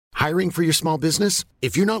Hiring for your small business?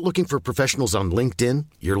 If you're not looking for professionals on LinkedIn,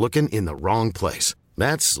 you're looking in the wrong place.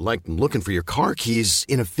 That's like looking for your car keys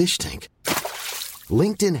in a fish tank.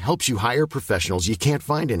 LinkedIn helps you hire professionals you can't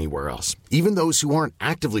find anywhere else, even those who aren't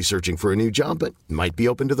actively searching for a new job but might be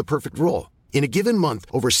open to the perfect role. In a given month,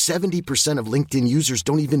 over 70% of LinkedIn users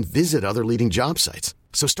don't even visit other leading job sites.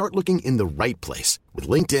 So start looking in the right place. With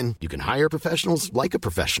LinkedIn, you can hire professionals like a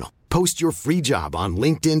professional. Post your free job on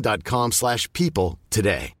linkedin.com/people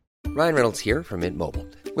today. Ryan Reynolds here from Mint Mobile.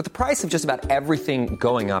 With the price of just about everything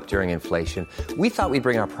going up during inflation, we thought we'd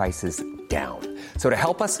bring our prices down. So to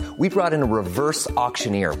help us, we brought in a reverse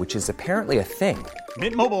auctioneer, which is apparently a thing.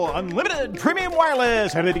 Mint Mobile Unlimited Premium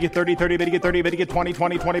Wireless. How to get 30, 30, bit to get 30, bit to get 20,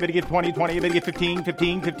 20, 20, bit to get 20, 20, bit to get 15,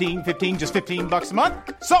 15, 15, 15, just $15 a month?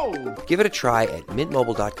 Sold! Give it a try at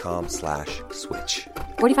mintmobile.com/switch.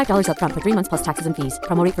 $45 up front for 3 months plus taxes and fees.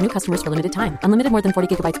 Promo rate for new customers for limited time. Unlimited more than 40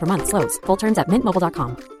 gigabytes per month. Slows full terms at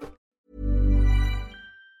mintmobile.com.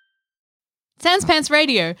 Sans Pants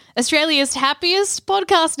Radio, Australia's happiest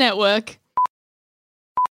podcast network.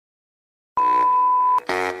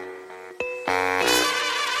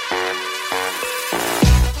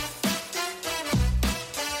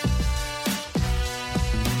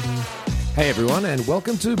 Hey everyone, and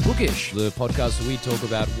welcome to Bookish, the podcast where we talk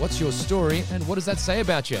about what's your story and what does that say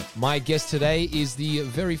about you. My guest today is the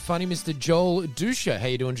very funny Mr. Joel Dusha. How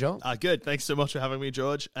you doing, Joel? Good. Thanks so much for having me,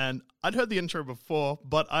 George. And I'd heard the intro before,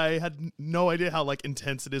 but I had no idea how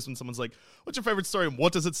intense it is when someone's like, "What's your favorite story and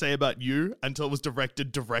what does it say about you?" until it was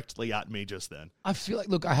directed directly at me just then. I feel like,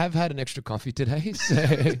 look, I have had an extra coffee today,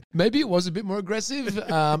 so maybe it was a bit more aggressive,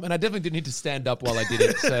 and I definitely didn't need to stand up while I did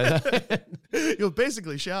it. So you're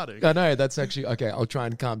basically shouting. I know, that's actually, okay, I'll try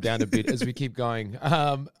and calm down a bit as we keep going.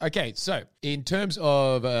 Okay, so in terms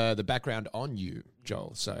of the background on you,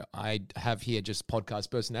 Joel, so I have here just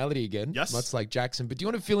podcast personality again, yes, much like Jackson, but do you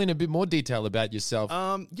want to fill in a bit more detail about yourself?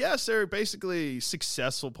 Yeah, so basically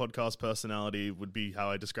successful podcast personality would be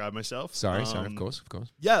how I describe myself. Sorry, of course.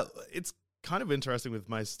 Yeah, it's kind of interesting with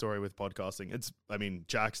my story with podcasting.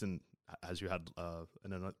 Jackson, as you had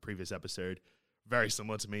in a previous episode, very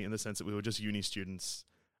similar to me in the sense that we were just uni students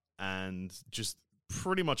and just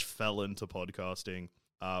pretty much fell into podcasting.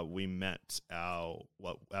 We met our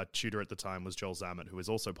tutor at the time was Joel Zammett, who is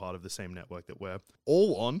also part of the same network that we're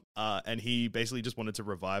all on. And he basically just wanted to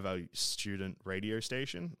revive our student radio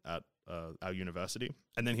station at our university.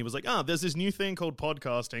 And then he was like, there's this new thing called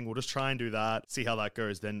podcasting. We'll just try and do that, see how that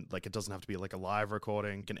goes. Then it doesn't have to be a live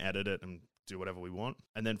recording. You can edit it and do whatever we want.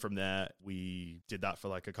 And then from there, we did that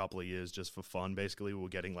for a couple of years just for fun. Basically, we were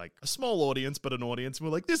getting a small audience, but an audience. And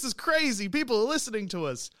we're like, this is crazy. People are listening to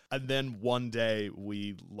us. And then one day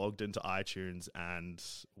we logged into iTunes and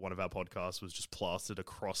one of our podcasts was just plastered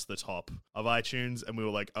across the top of iTunes. And we were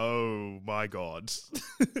like, oh my God.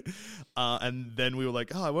 And then we were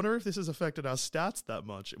like, I wonder if this has affected our stats that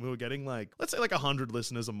much. And we were getting let's say 100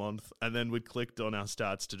 listeners a month. And then we clicked on our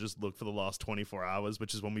stats to just look for the last 24 hours,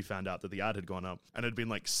 which is when we found out that the ad had gone up and it had been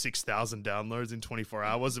 6,000 downloads in 24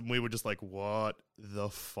 hours. And we were just like, what the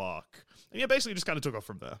fuck? And yeah, basically just kind of took off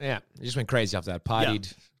from there. Yeah, you just went crazy after that.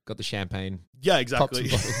 Partied, got the champagne. Yeah, exactly.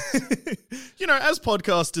 As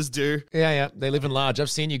podcasters do. Yeah, they live in large. I've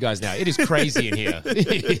seen you guys now. It is crazy in here.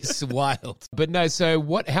 It's wild. But no,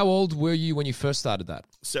 so how old were you when you first started that?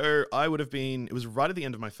 So I would have been, it was right at the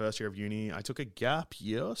end of my first year of uni. I took a gap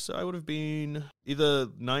year, so I would have been either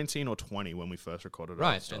 19 or 20 when we first recorded it.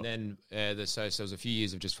 Right, and then so it was a few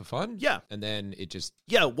years of just for fun? Yeah. And then it just...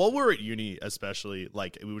 Yeah, while we were at uni especially,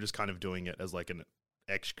 we were just kind of doing it as an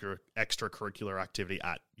extracurricular activity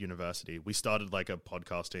at university. We started a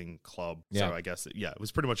podcasting club. Yeah. So I guess, it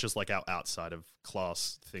was pretty much just our outside of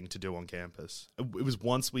class thing to do on campus. It was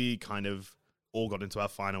once we kind of all got into our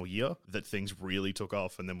final year that things really took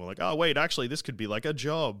off. And then we're like, oh, wait, actually, this could be a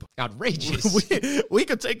job. Outrageous. we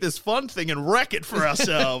could take this fun thing and wreck it for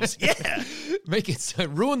ourselves. Yeah. Make it so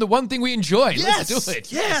ruin the one thing we enjoy. Yes. Let's do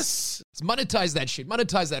it. Yes. Let's monetize that shit.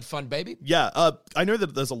 Monetize that fun, baby. Yeah. I know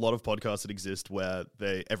that there's a lot of podcasts that exist where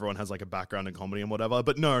everyone has a background in comedy and whatever,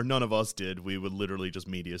 but no, none of us did. We were literally just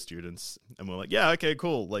media students. And we're like, yeah, okay,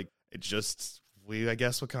 cool. I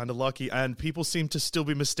guess we're kind of lucky, and people seem to still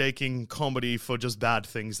be mistaking comedy for just bad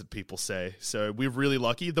things that people say. So we're really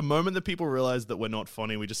lucky. The moment that people realize that we're not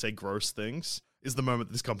funny, we just say gross things, is the moment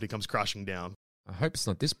that this company comes crashing down. I hope it's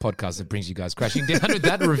not this podcast that brings you guys crashing down with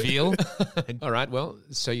that reveal. All right, well,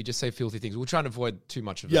 so you just say filthy things. We'll try and avoid too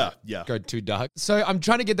much of that. Yeah. Go too dark. So I'm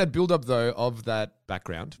trying to get that build-up, though, of that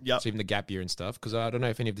background. Yeah. So even the gap year and stuff, because I don't know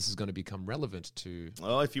if any of this is going to become relevant to...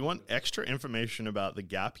 Well, if you want extra information about the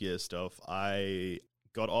gap year stuff, I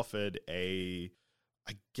got offered a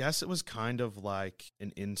I guess it was kind of like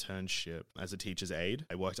an internship as a teacher's aide.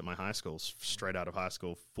 I worked at my high school, straight out of high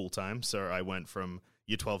school, full time. So I went from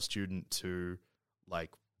year 12 student to like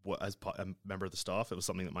as a member of the staff. It was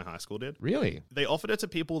something that my high school did. Really? They offered it to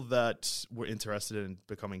people that were interested in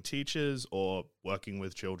becoming teachers or working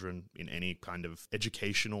with children in any kind of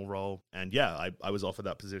educational role. And yeah, I was offered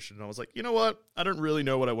that position. And I was like, you know what? I don't really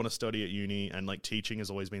know what I want to study at uni. And like teaching has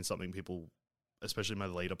always been something people, especially in my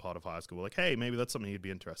later part of high school, were like, hey, maybe that's something you'd be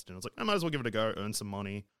interested in. I was like, I might as well give it a go, earn some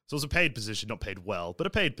money. So it was a paid position, not paid well, but a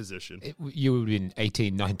paid position. You would have been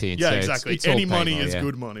 18, 19. Yeah, so exactly. It's all Any paid money well, is yeah.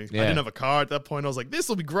 good money. Yeah. I didn't have a car at that point. I was like, this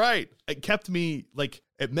will be great. It kept me, like,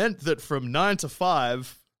 it meant that from 9 to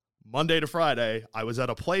 5, Monday to Friday, I was at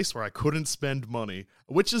a place where I couldn't spend money,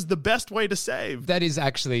 which is the best way to save. That is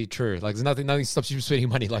actually true. Like, there's nothing stops you from spending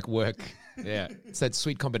money like work. Yeah. It's that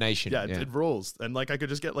sweet combination. Yeah, it rules. And like I could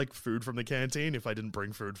just get like food from the canteen if I didn't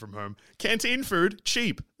bring food from home. Canteen food,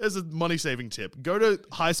 cheap. There's a money saving tip. Go to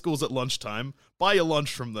high schools at lunchtime, buy your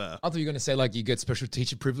lunch from there. I thought you were going to say like you get special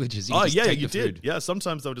teacher privileges. You Oh, just yeah, take you the did. food. Yeah,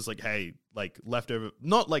 sometimes they'll just like, hey, like leftover,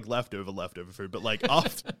 not like leftover food, but like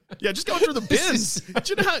after. Yeah, just go through the bins. Do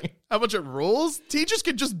you know how much it rules? Teachers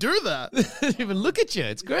can just do that. They don't even look at you.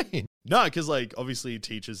 It's great. No, because like obviously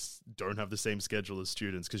teachers don't have the same schedule as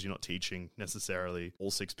students because you're not teaching necessarily all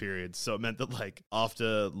 6 periods. So it meant that like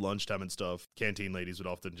after lunchtime and stuff, canteen ladies would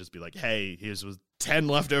often just be like, hey, here's 10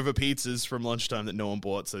 leftover pizzas from lunchtime that no one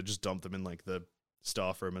bought. So just dump them in like the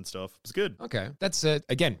staff room and stuff. It was good. Okay. That's,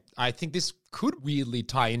 again, I think this could weirdly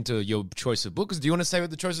tie into your choice of books. Do you want to say what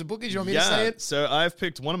the choice of book is? You want me to say it? So I've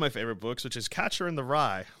picked one of my favorite books, which is Catcher in the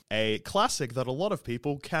Rye, a classic that a lot of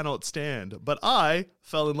people cannot stand. But I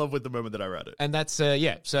fell in love with the moment that I read it. And that's,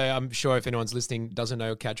 yeah. So I'm sure if anyone's listening doesn't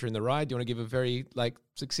know Catcher in the Rye, do you want to give a very, like,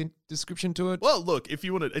 succinct description to it? Well, look, if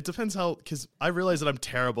you want to, it depends how, because I realize that I'm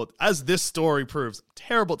terrible, as this story proves,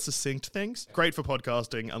 terrible at succinct things. Great for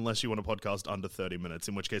podcasting, unless you want to podcast under 30 minutes,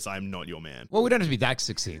 in which case I'm not your man. Well, we don't have to be that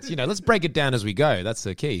succinct. You know, let's break it down as we go. That's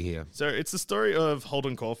the key here. So it's the story of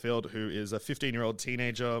Holden Caulfield, who is a 15-year-old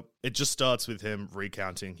teenager. It just starts with him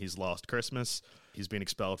recounting his last Christmas. He's been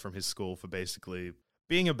expelled from his school for basically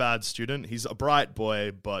being a bad student. He's a bright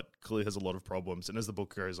boy, but clearly has a lot of problems. And as the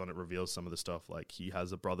book goes on, it reveals some of the stuff. Like he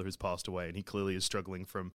has a brother who's passed away and he clearly is struggling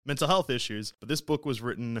from mental health issues. But this book was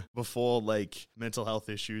written before like mental health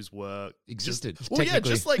issues were Existed.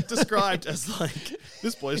 just like described as like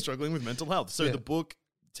this boy is struggling with mental health. So Yeah. the book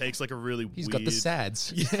takes like a really He's weird... got the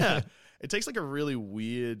sads. Yeah. It takes like a really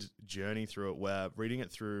weird journey through it where reading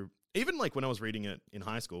it through, even like when I was reading it in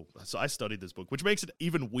high school, so I studied this book, which makes it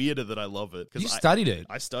even weirder that I love it. You studied it?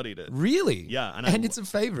 I studied it. Really? Yeah. And it's a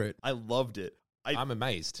favorite. I loved it. I'm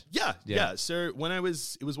amazed. Yeah. Yeah. So when it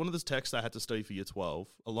was one of those texts I had to study for year 12,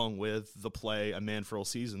 along with the play A Man for All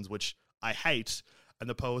Seasons, which I hate, and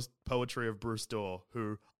the poetry of Bruce Dorr,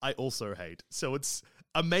 who I also hate. So it's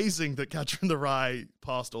amazing that Catcher in the Rye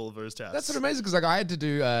passed all of those tests. That's what amazing because like I had to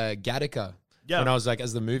do Gattaca when I was like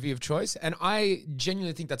as the movie of choice, and I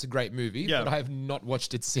genuinely think that's a great movie. Yeah. But I have not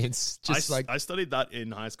watched it since. I studied that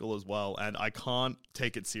in high school as well, and I can't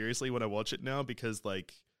take it seriously when I watch it now because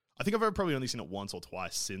like I think I've probably only seen it once or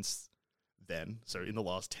twice since then. So in the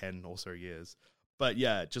last 10 or so years. But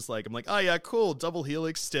yeah, just like, I'm like, oh yeah, cool, double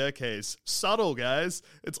helix staircase. Subtle, guys.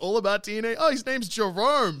 It's all about DNA. Oh, his name's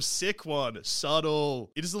Jerome. Sick one.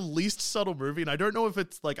 Subtle. It is the least subtle movie, and I don't know if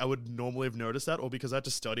it's like I would normally have noticed that or because I had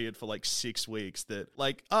to study it for like 6 weeks that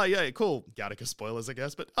like, oh yeah, cool. Gattaca spoilers, I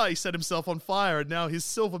guess, but he set himself on fire and now his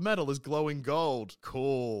silver medal is glowing gold.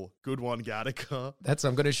 Cool. Good one, Gattaca.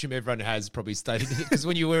 I'm going to assume everyone has probably studied it because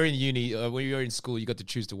when you were in uni, when you were in school, you got to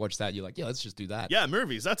choose to watch that. You're like, yeah, let's just do that. Yeah,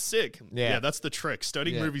 movies. That's sick. Yeah. That's the trick.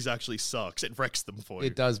 Studying Yeah. movies actually sucks. It wrecks them for you.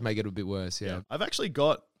 It does make it a bit worse. Yeah. I've actually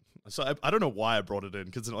got. So I don't know why I brought it in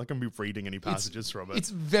because I'm not going to be reading any passages from it. It's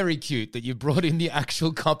very cute that you brought in the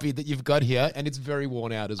actual copy that you've got here, and it's very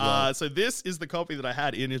worn out as well. So this is the copy that I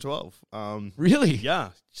had in year 12. Really? Yeah.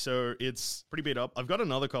 So it's pretty beat up. I've got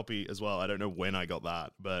another copy as well. I don't know when I got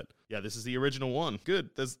that, but yeah, this is the original one.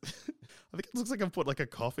 Good. There's, I think it looks like I've put like a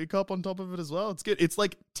coffee cup on top of it as well. It's good. It's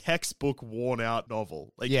like textbook worn out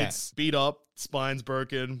novel. Like Yeah. it's beat up, spine's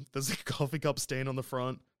broken. There's a coffee cup stain on the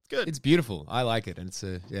front. Good. It's beautiful. I like it. And it's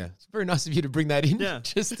it's very nice of you to bring that in. Yeah.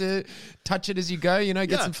 Just to touch it as you go, get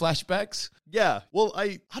Yeah. some flashbacks. Yeah. Well,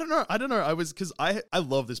 I don't know. I was, because I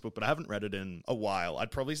love this book, but I haven't read it in a while.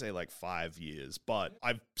 I'd probably say like 5 years, but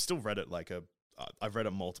I've still read it like a I've read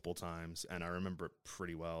it multiple times and I remember it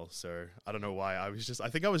pretty well. So I don't know why. I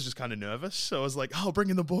think I was just kind of nervous. So I was like, oh, bring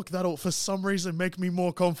in the book. That'll for some reason make me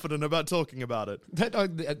more confident about talking about it.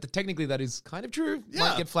 Technically, that is kind of true. Yeah.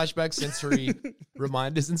 Might get flashbacks, sensory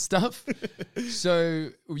reminders and stuff. So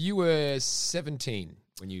you were 17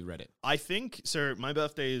 when you read it. I think, so my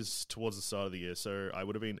birthday is towards the start of the year, so I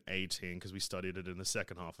would have been 18 because we studied it in the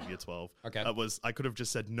second half of year 12. Okay. I could have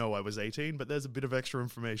just said, no, I was 18, but there's a bit of extra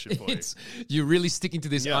information for you. You're really sticking to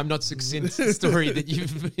this Yeah. I'm not succinct story that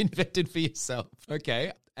you've invented for yourself.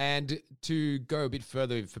 Okay. And to go a bit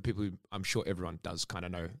further for people who I'm sure everyone does kind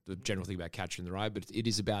of know the general thing about Catcher in the Rye, but it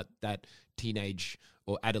is about that teenage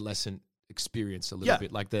or adolescent experience a little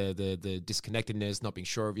bit, like the disconnectedness, not being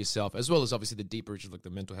sure of yourself, as well as obviously the deeper issues like the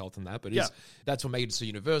mental health and that. But that's what made it so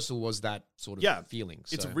universal, was that sort of feeling.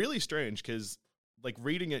 It's really strange because like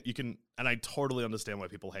reading it, you can, and I totally understand why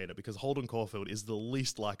people hate it, because Holden Caulfield is the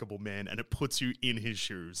least likable man and it puts you in his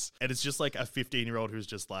shoes. And it's just like a 15-year-old who's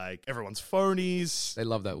just like, everyone's phonies. They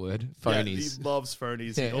love that word, phonies. Yeah, he loves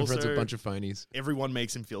phonies. Yeah, He also, everyone's a bunch of phonies. everyone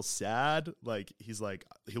makes him feel sad. Like he's like,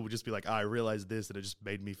 he'll just be like, I realized this and it just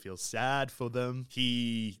made me feel sad for them.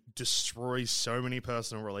 He destroys so many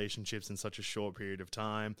personal relationships in such a short period of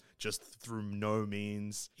time, just through no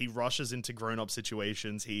means. He rushes into grown-up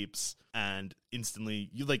situations heaps and instantly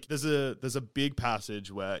you like, there's a big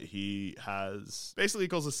passage where he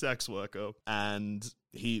calls a sex worker, and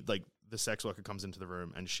he like, the sex worker comes into the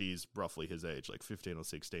room and she's roughly his age, like 15 or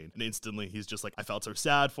 16. And instantly he's just like, I felt so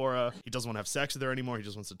sad for her. He doesn't want to have sex with her anymore. He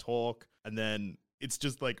just wants to talk. And then it's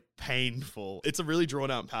just like painful. It's a really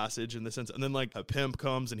drawn out passage in the sense. And then like her pimp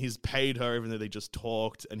comes and he's paid her even though they just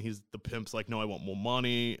talked. And the pimp's like, no, I want more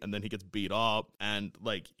money. And then he gets beat up. And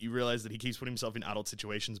like you realize that he keeps putting himself in adult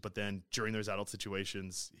situations. But then during those adult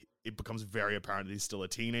situations, it becomes very apparent that he's still a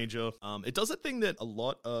teenager. It does a thing that a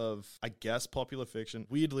lot of, I guess, popular fiction,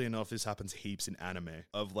 weirdly enough, this happens heaps in anime,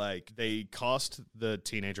 of like, they cast the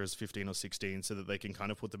teenager as 15 or 16 so that they can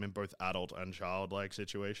kind of put them in both adult and childlike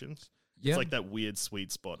situations. Yeah. It's like that weird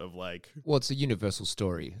sweet spot of like... Well, it's a universal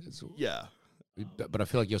story. Yeah. But I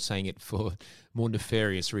feel like you're saying it for more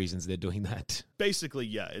nefarious reasons. They're doing that. Basically,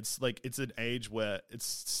 yeah. It's like, it's an age where it's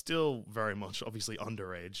still very much obviously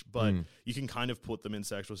underage, but you can kind of put them in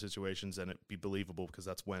sexual situations and it be believable because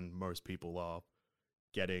that's when most people are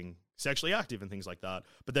getting sexually active and things like that.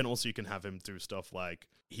 But then also you can have him do stuff like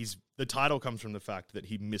the title comes from the fact that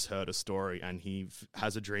he misheard a story and he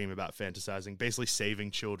has a dream about fantasizing, basically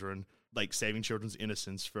saving children, like saving children's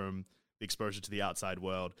innocence from the exposure to the outside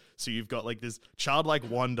world. So you've got like this childlike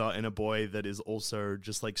wonder in a boy that is also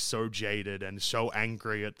just like so jaded and so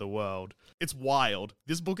angry at the world. It's wild.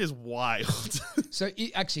 This book is wild. So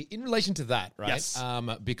actually, in relation to that, right? Yes.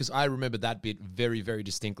 Because I remember that bit very, very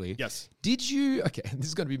distinctly. Yes. Did you, okay, this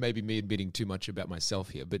is going to be maybe me admitting too much about myself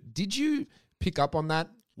here, but did you pick up on that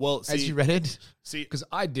Well, as you read it? See, because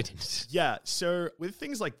I didn't. Yeah, so with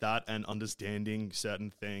things like that and understanding certain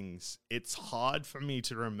things, it's hard for me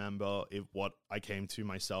to remember what I came to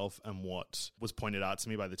myself and what was pointed out to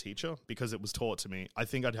me by the teacher because it was taught to me. I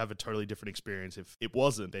think I'd have a totally different experience if it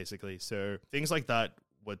wasn't, basically. So things like that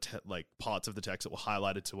were like parts of the text that were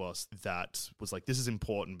highlighted to us that was like, this is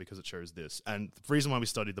important because it shows this. And the reason why we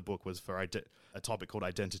studied the book was for a topic called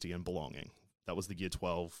identity and belonging. That was the year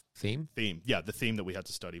 12 theme. Yeah, the theme that we had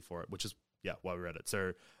to study for it, which is, why we read it.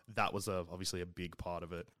 So that was obviously a big part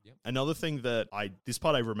of it. Yep. Another thing that this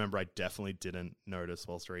part I remember I definitely didn't notice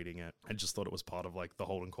whilst reading it. I just thought it was part of like the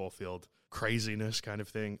Holden Caulfield craziness kind of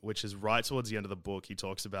thing, which is right towards the end of the book. He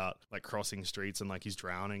talks about like crossing streets and like he's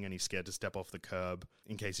drowning and he's scared to step off the curb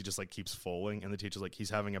in case he just like keeps falling. And the teacher's like,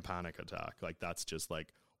 he's having a panic attack. Like that's just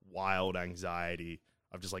like wild anxiety.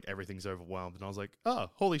 Of just like everything's overwhelmed. And I was like, oh,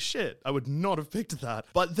 holy shit. I would not have picked that.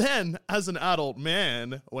 But then as an adult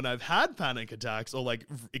man, when I've had panic attacks or like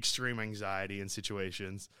extreme anxiety in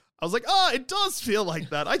situations, I was like, oh, it does feel like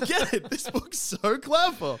that. I get it. This book's so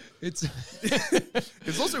clever. It's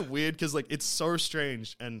also weird because like it's so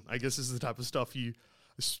strange. And I guess this is the type of stuff you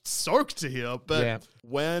soaked to hear. But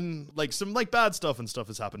when like some like bad stuff and stuff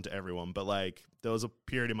has happened to everyone. But like there was a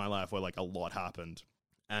period in my life where like a lot happened.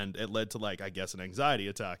 And it led to, like, I guess, an anxiety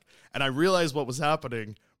attack. And I realized what was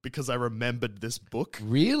happening because I remembered this book.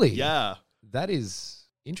 Really? Yeah. That is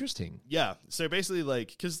interesting. Yeah. So basically, like,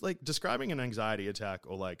 because, like, describing an anxiety attack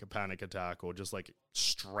or, like, a panic attack or just, like,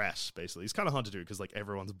 stress, basically, it's kind of hard to do because, like,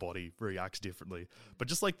 everyone's body reacts differently. But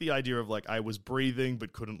just, like, the idea of, like, I was breathing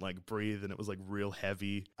but couldn't, like, breathe and it was, like, real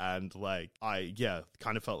heavy. And, like,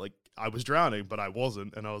 kind of felt like I was drowning, but I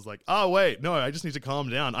wasn't. And I was like, oh, wait, no, I just need to calm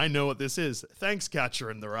down. I know what this is. Thanks, Catcher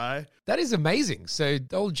in the Rye. That is amazing. So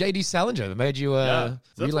the old J.D. Salinger made you realize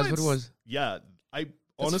what it was. Yeah, I That's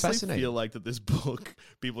honestly fascinating. feel like that this book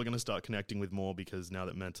people are going to start connecting with more, because now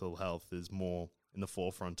that mental health is more in the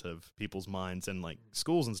forefront of people's minds and like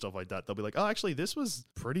schools and stuff like that, they'll be like, oh, actually, this was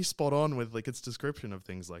pretty spot on with like its description of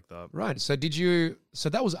things like that. Right. So so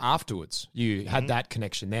that was afterwards. You had that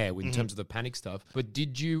connection there in terms of the panic stuff. But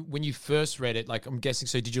did you, when you first read it, like I'm guessing,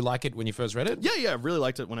 so did you like it when you first read it? Yeah, I really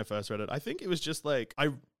liked it when I first read it. I think it was just like,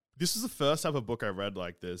 this is the first type of book I read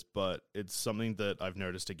like this, but it's something that I've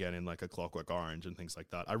noticed again in like A Clockwork Orange and things like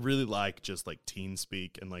that. I really like just like teen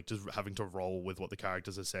speak and like just having to roll with what the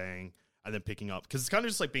characters are saying and then picking up. Because it's kind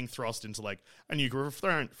of just like being thrust into like a new group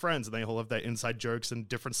of friends, and they all have their inside jokes and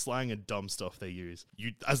different slang and dumb stuff they use.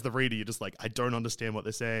 You, as the reader, you're just like, I don't understand what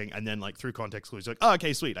they're saying. And then like through context clues, you're like, oh,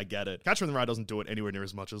 okay, sweet, I get it. Catcher in the Rye doesn't do it anywhere near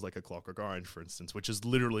as much as like A Clockwork Orange, for instance, which is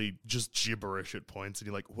literally just gibberish at points. And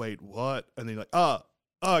you're like, wait, what? And then you're like, oh,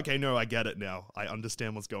 okay, no, I get it now. I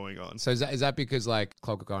understand what's going on. So is that because like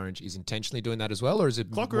Clockwork Orange is intentionally doing that as well, or is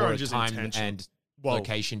it Clockwork more Orange a is time intentional. and Well,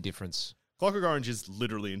 location difference? Clockwork Orange is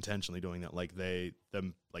literally intentionally doing that. Like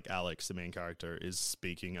like Alex, the main character, is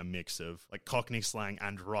speaking a mix of like Cockney slang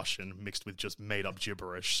and Russian mixed with just made up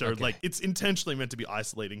gibberish. So like it's intentionally meant to be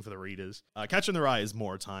isolating for the readers. Catcher in the Rye is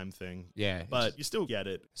more a time thing. Yeah. But you still get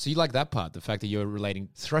it. So you like that part, the fact that you're relating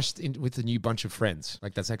thrust in with a new bunch of friends.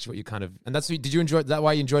 Like that's actually what you kind of, and did you enjoy it? That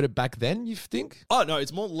why you enjoyed it back then, you think? Oh no,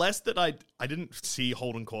 it's more less that I didn't see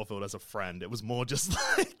Holden Caulfield as a friend. It was more just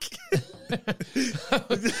like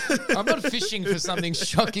I'm not fishing for something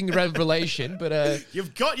shocking revelation, but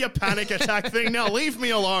you've got your panic attack thing now. Leave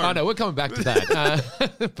me alone. oh no, we're coming back to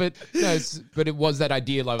that. But no, but it was that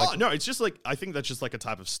idea like oh no, it's just like, I think that's just like a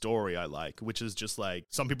type of story I like, which is just like,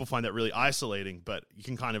 some people find that really isolating, but you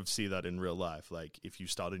can kind of see that in real life. Like if you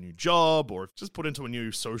start a new job or just put into a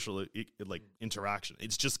new social like interaction,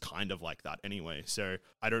 it's just kind of like that anyway. So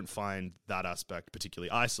I don't find that aspect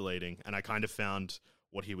particularly isolating, and I kind of found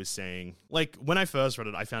what he was saying, like when I first read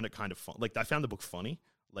it, I found it kind of fun. Like I found the book funny,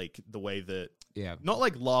 like the way that, yeah, not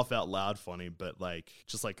like laugh out loud funny, but like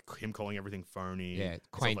just like him calling everything phony. Yeah,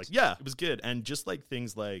 stuff quaint. Like, yeah, it was good. And just like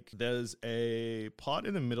things like, there's a part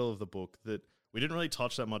in the middle of the book that we didn't really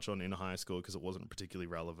touch that much on in high school because it wasn't particularly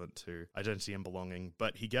relevant to identity and belonging,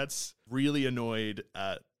 but he gets really annoyed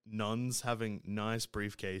at nuns having nice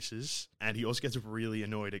briefcases, and he also gets really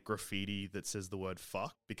annoyed at graffiti that says the word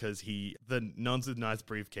fuck, because the nuns with nice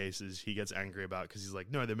briefcases he gets angry about, because he's like,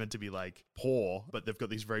 no, they're meant to be like poor, but they've got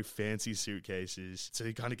these very fancy suitcases. So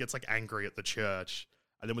he kind of gets like angry at the church.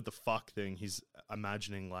 And then with the fuck thing, he's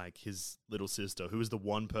imagining like his little sister, who is the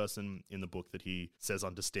one person in the book that he says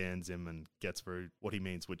understands him and gets through what he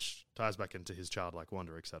means, which ties back into his childlike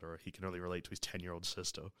wonder, etc. He can only relate to his 10-year-old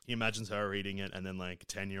sister. He imagines her reading it, and then like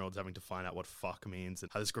 10-year-olds having to find out what fuck means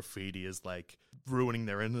and how this graffiti is like ruining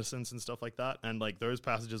their innocence and stuff like that. And like those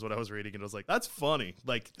passages when I was reading it, I was like, that's funny.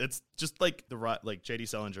 Like it's just like like J.D.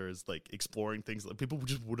 Salinger is like exploring things that people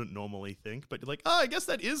just wouldn't normally think. But you're like, oh, I guess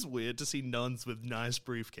that is weird to see nuns with nice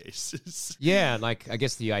briefcases. Yeah, like I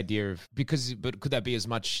guess the idea of, but could that be as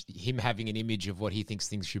much him having an image of what he thinks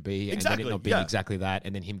things should be, and then it not being exactly that,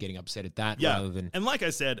 and then him getting upset at that rather than... And like I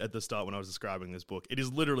said at the start when I was describing this book, it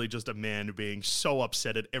is literally just a man being so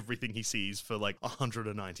upset at everything he sees for like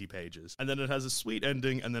 190 pages. And then it has a sweet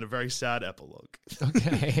ending and then a very sad epilogue.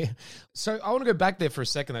 Okay. So I want to go back there for a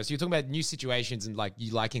second though. So you're talking about new situations and like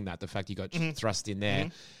you liking that, the fact you got thrust in there.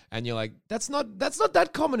 And you're like, that's not that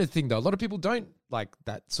common a thing though. A lot of people don't like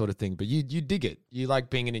that sort of thing, but you dig it. You like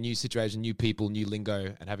being in a new situation, new people, new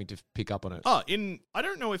lingo, and having to pick up on it. I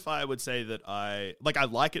don't know if I would say that I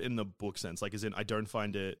like it in the book sense, like as in I don't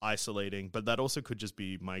find it isolating, but that also could just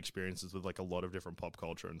be my experiences with like a lot of different pop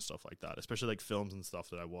culture and stuff like that, especially like films and stuff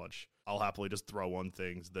that I watch. I'll happily just throw on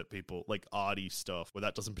things that people like, arty stuff where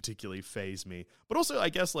that doesn't particularly faze me. But also I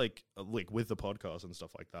guess like with the podcast and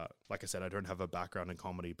stuff like that, like I said, I don't have a background in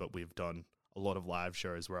comedy, but we've done a lot of live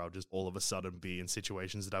shows where I'll just all of a sudden be in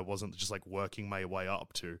situations that I wasn't just like working my way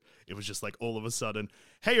up to. It was just like all of a sudden,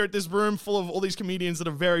 hey, you're at this room full of all these comedians that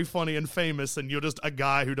are very funny and famous, and you're just a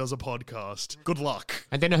guy who does a podcast. Good luck.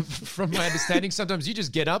 And then from my understanding, sometimes you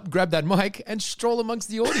just get up, grab that mic, and stroll amongst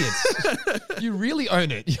the audience. You really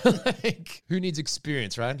own it. You're like, who needs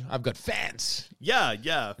experience, right? I've got fans. Yeah.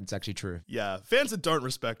 It's actually true. Yeah. Fans that don't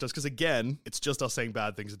respect us, because again, it's just us saying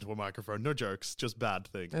bad things into a microphone. No jokes, just bad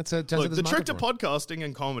things. Look, the trick to podcasting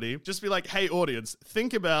and comedy, just be like, hey, audience,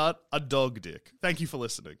 think about a dog dick. Thank you for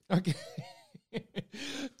listening. Okay.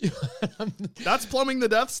 That's plumbing the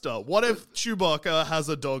Death Star. What if Chewbacca has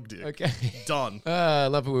a dog dick? Okay. Done. I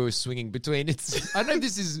love how we were swinging between. I don't know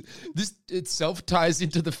if this itself ties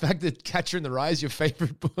into the fact that Catcher in the Rye is your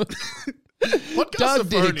favorite book. Podcast Dog of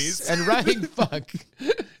dicks phonies. and writing fuck.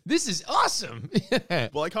 This is awesome.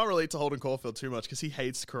 Well, I can't relate to Holden Caulfield too much because he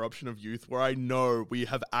hates corruption of youth, where I know we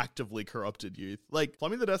have actively corrupted youth. Like,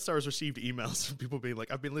 Plumbing the Death Star has received emails from people being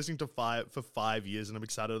like, I've been listening to for 5 years and I'm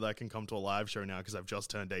excited that I can come to a live show now because I've just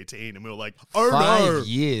turned 18. And we were like, oh no. 5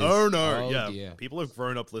 years. Oh no. Oh, yeah. dear. People have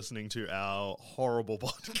grown up listening to our horrible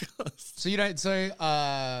podcast. So you don't.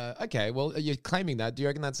 Okay. Well, you're claiming that. Do you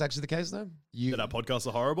reckon that's actually the case, though? That our podcasts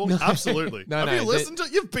are horrible? Absolutely. No, have no, you listened to?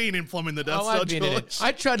 You've been in Plumbing the Death Star, I've been in George. it.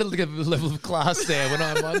 I try to look at the level of class there when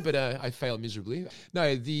I'm on, but I fail miserably.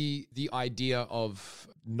 No, the idea of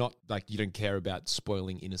not like you don't care about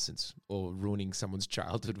spoiling innocence or ruining someone's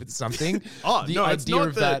childhood with something. Oh, the no, idea it's not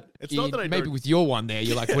of that- that. it's not that I maybe don't- with your one there,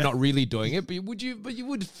 you're like, we're not really doing it, but you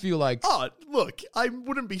would feel like, Oh, look, I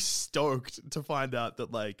wouldn't be stoked to find out that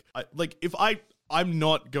I'm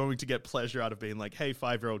not going to get pleasure out of being like, hey,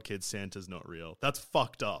 5-year-old kids, Santa's not real. That's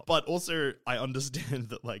fucked up. But also, I understand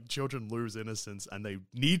that like children lose innocence and they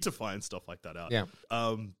need to find stuff like that out. Yeah.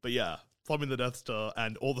 But yeah, Plumbing the Death Star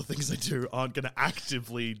and all the things they do aren't going to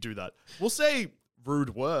actively do that. We'll say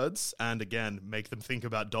rude words and again make them think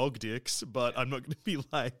about dog dicks, but I'm not going to be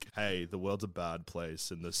like, hey, the world's a bad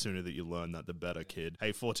place and the sooner that you learn that the better, kid.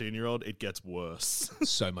 Hey, 14-year-old, it gets worse.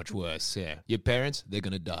 so much worse. Yeah. Your parents, they're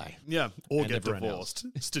going to die. Yeah, or And get everyone divorced,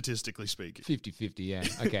 statistically speaking. 50-50, yeah.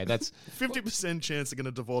 Okay, that's 50% chance they're going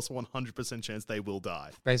to divorce, 100% chance they will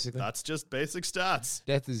die. basically. That's just basic stats.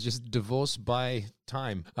 Death is just divorce by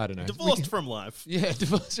time. I don't know. Divorced from life. Yeah,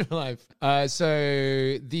 divorce from life.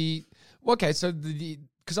 So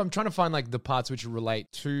because I'm trying to find like the parts which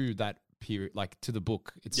relate to that period, like to the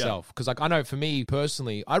book itself. Because like I know for me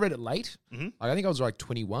personally, I read it late. Like, I think I was like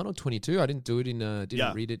 21 or 22. I didn't do it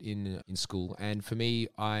didn't read it in school. And for me,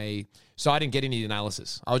 I didn't get any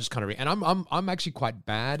analysis. I was just kind of and I'm actually quite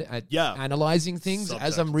bad at analyzing things as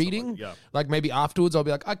Subtext I'm and reading. stuff like- Like maybe afterwards I'll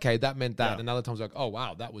be like, okay, that meant that. Yeah. And other times like, oh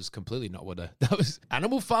wow, that was completely not what that was.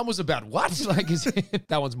 Animal Farm was about what? Like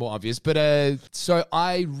that one's more obvious. But so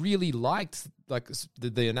I really liked like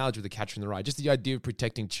the analogy of the Catcher in the Rye, just the idea of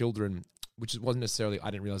protecting children, which wasn't necessarily, I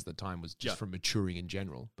didn't realize at the time, was just from maturing in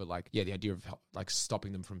general. But like, yeah, the idea of like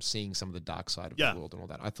stopping them from seeing some of the dark side of the world and all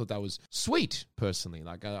that. I thought that was sweet, personally.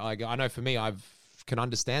 Like, I know for me, can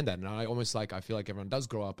understand that. And I almost like, I feel like everyone does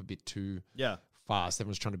grow up a bit too fast.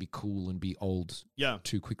 Everyone's trying to be cool and be old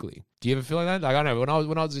too quickly. Do you ever feel like that? Like, I don't know,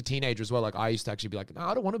 when I was a teenager as well, like I used to actually be like, no,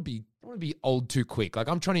 I don't want to be old too quick. Like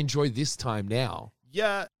I'm trying to enjoy this time now.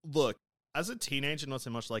 Yeah, look, as a teenager, not so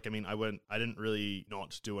much like, I mean, I didn't really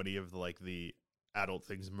not do any of the adult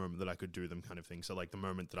things the moment that I could do them kind of thing. So like the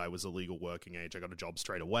moment that I was a legal working age, I got a job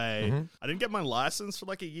straight away. I didn't get my license for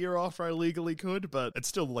like a year after I legally could, but it's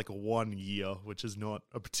still like 1 year, which is not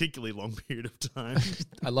a particularly long period of time.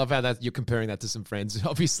 I love how that you're comparing that to some friends,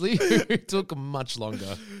 obviously, who took much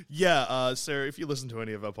longer. Yeah, so if you listen to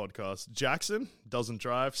any of our podcasts, Jackson doesn't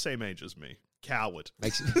drive, same age as me. Coward.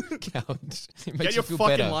 Makes it makes Get you your feel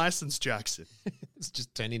fucking better. license, Jackson. It's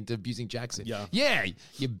just turned into abusing Jackson. Yeah.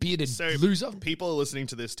 You bearded So loser. people are listening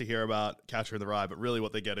to this to hear about Catcher in the Rye, but really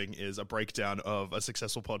what they're getting is a breakdown of a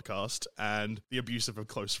successful podcast and the abuse of a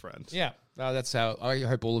close friend. Yeah. That's how I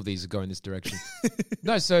hope all of these go in this direction.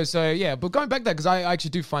 No, so yeah, but going back to that, because I actually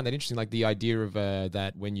do find that interesting, like the idea of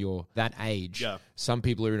that when you're that age, some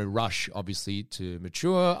people are in a rush, obviously, to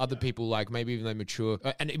mature. Other people, like maybe even they mature,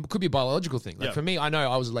 and it could be a biological thing. Like for me, I know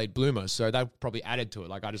I was a late bloomer, so that probably added to it.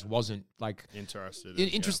 Like I just wasn't like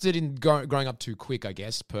interested in growing up too quick, I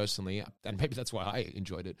guess, personally, and maybe that's why I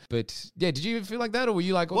enjoyed it. But yeah, did you feel like that, or were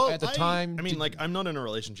you like at the time? I mean, like I'm not in a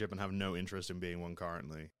relationship and have no interest in being one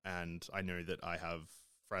currently, and I know that I have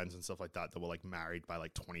friends and stuff like that were like married by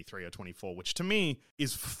like 23 or 24, which to me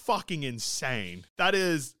is fucking insane. That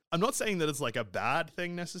is, I'm not saying that it's like a bad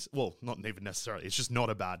thing well, not even necessarily. It's just not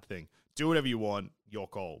a bad thing. Do whatever you want, your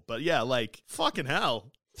call. But yeah, like fucking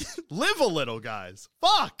hell. Live a little, guys.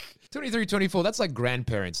 Fuck. 23, 24, that's like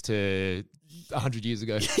grandparents to 100 years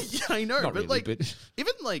ago. Yeah, I know. Not but really, like, but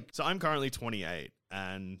even like, so I'm currently 28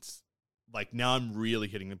 and like now I'm really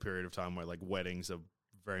hitting the period of time where like weddings are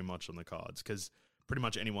very much on the cards, because pretty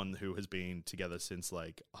much anyone who has been together since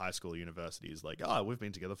like high school or university is like, oh, we've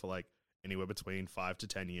been together for like anywhere between 5 to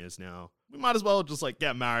 10 years now. We might as well just like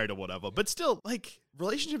get married or whatever. But still, like,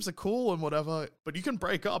 relationships are cool and whatever, but you can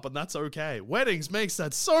break up and that's okay. Weddings makes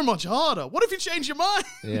that so much harder. What if you change your mind?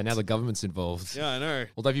 yeah, now the government's involved. Yeah, I know.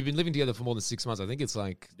 Although if you've been living together for more than 6 months, I think it's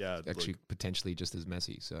like actually look, potentially just as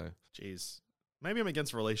messy. So, jeez. Maybe I'm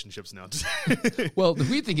against relationships now. well, the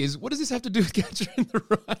weird thing is, what does this have to do with Catcher in the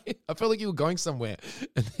Rye? I felt like you were going somewhere,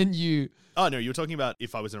 and then you. Oh no, you were talking about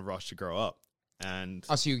if I was in a rush to grow up, And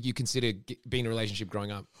Oh, so you consider being in a relationship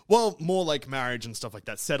growing up? well, more like marriage and stuff like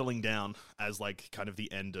that, settling down as like kind of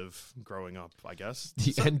the end of growing up, I guess.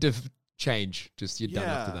 The end of change. Just you're done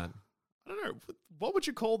after Yeah. that. I don't know. What would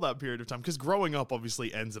you call that period of time? Because growing up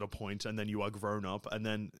obviously ends at a point and then you are grown up. And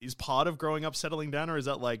then is part of growing up settling down, or is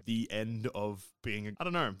that like the end of being, I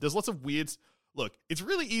don't know. There's lots of weird. Look, it's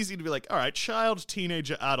really easy to be like, all right, child,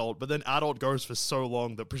 teenager, adult, but then adult goes for so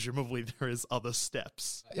long that presumably there is other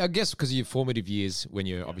steps. I guess because of your formative years when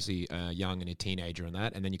you're obviously young and a teenager and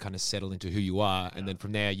that, and then you kind of settle into who you are. And then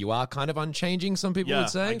from there, you are kind of unchanging, some people Yeah, would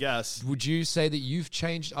say. I guess. Would you say that you've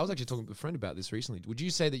changed? I was actually talking to a friend about this recently. Would you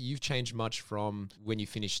say that you've changed much from when you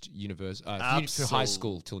finished high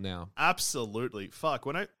school till now? Absolutely. Fuck.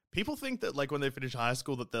 People think that like when they finish high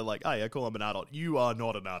school that they're like, oh yeah, cool, I'm an adult. You are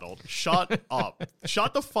not an adult. Shut up.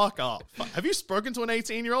 Shut the fuck up. Have you spoken to an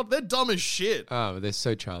 18-year-old? They're dumb as shit. Oh, they're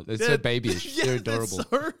so They're so babyish. Yeah, they're adorable.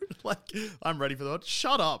 They're so, like, I'm ready for that.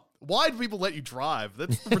 Shut up. Why do people let you drive?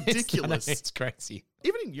 That's ridiculous. It's crazy.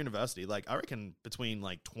 Even in university, like I reckon between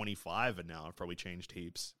like 25 and now I've probably changed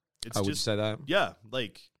heaps. It's I would just say that. yeah,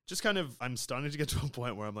 like just kind of I'm starting to get to a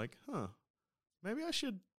point where I'm like, maybe I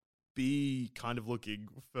should be kind of looking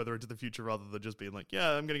further into the future rather than just being like,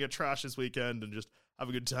 yeah, I'm gonna get trashed this weekend and just have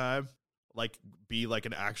a good time. Like be like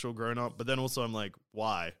an actual grown up. But then also I'm like,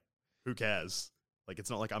 why? Who cares? Like it's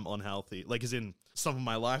not like I'm unhealthy. Like as in some of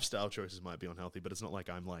my lifestyle choices might be unhealthy, but it's not like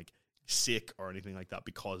I'm like sick or anything like that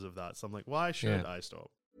because of that. So I'm like, why should I stop?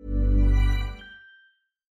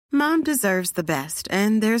 Mom deserves the best,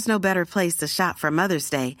 and there's no better place to shop for Mother's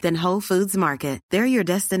Day than Whole Foods Market. They're your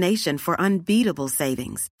destination for unbeatable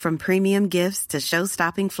savings, from premium gifts to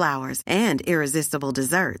show-stopping flowers and irresistible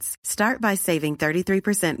desserts. Start by saving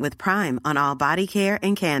 33% with Prime on all body care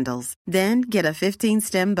and candles. Then get a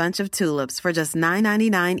 15-stem bunch of tulips for just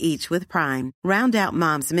 $9.99 each with Prime. Round out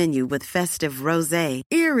Mom's menu with festive rosé,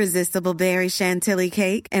 irresistible berry chantilly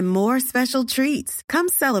cake, and more special treats. Come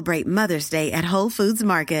celebrate Mother's Day at Whole Foods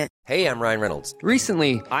Market. Hey, I'm Ryan Reynolds.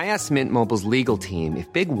 Recently, I asked Mint Mobile's legal team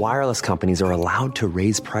if big wireless companies are allowed to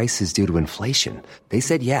raise prices due to inflation. They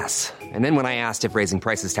said yes. And then when I asked if raising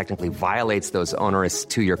prices technically violates those onerous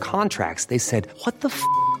 2-year contracts, they said, what the f***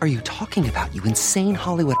 are you talking about, you insane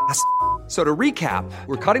Hollywood ass f- So to recap,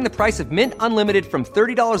 we're cutting the price of Mint Unlimited from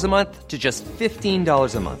 $30 a month to just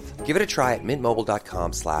 $15 a month. Give it a try at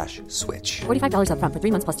mintmobile.com/switch. $45 up front for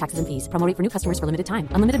 3 months plus taxes and fees. Promo rate for new customers for limited time.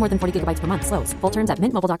 Unlimited more than 40 gigabytes per month. Slows full terms at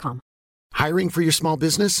mintmobile.com. Hiring for your small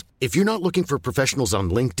business? If you're not looking for professionals on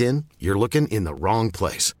LinkedIn, you're looking in the wrong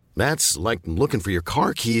place. That's like looking for your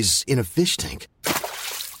car keys in a fish tank.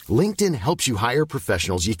 LinkedIn helps you hire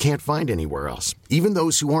professionals you can't find anywhere else, even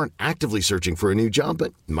those who aren't actively searching for a new job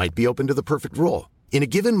but might be open to the perfect role. In a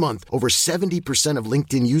given month, over 70% of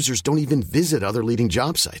LinkedIn users don't even visit other leading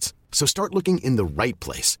job sites. So start looking in the right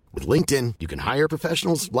place. With LinkedIn, you can hire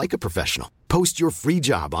professionals like a professional. Post your free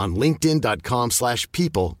job on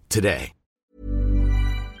linkedin.com/people today.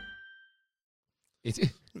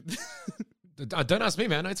 Don't ask me,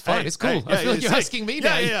 man. It's fine. Hey, it's cool. hey, I feel like you're hey, asking me yeah,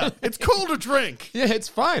 now. Yeah, it's cool to drink. Yeah, it's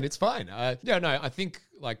fine. It's fine. No, I think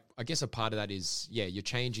I guess a part of that is, your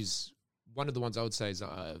change is one of the ones I would say is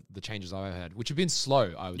the changes I've had, which have been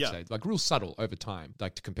slow, I would say, like real subtle over time,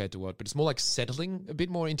 like compared to what, but it's more like settling a bit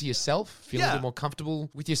more into yourself, feeling a bit more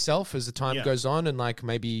comfortable with yourself as the time goes on, and like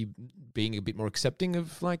maybe being a bit more accepting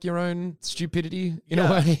of like your own stupidity in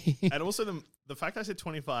a way. And also the fact I said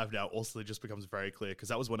 25 now also just becomes very clear because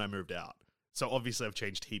that was when I moved out. So obviously I've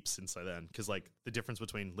changed heaps since then because like the difference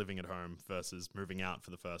between living at home versus moving out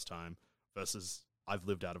for the first time versus I've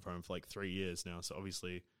lived out of home for like 3 years now. So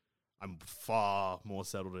obviously I'm far more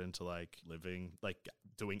settled into like living, like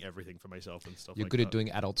doing everything for myself and stuff. You're good at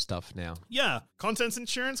doing adult stuff now. Yeah. Contents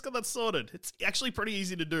insurance, got that sorted. It's actually pretty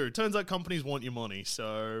easy to do. Turns out companies want your money.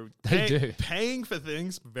 So They do. Paying for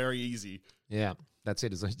things, very easy. Yeah, that's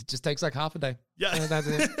it. It just takes like half a day. Yeah. That's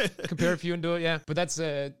it. Compare a few and do it. Yeah. But that's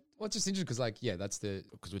well, it's just interesting because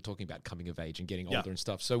because we're talking about coming of age and getting older and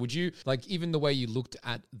stuff. So would you, like, even the way you looked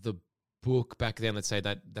at the book back then, let's say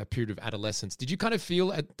that period of adolescence, did you kind of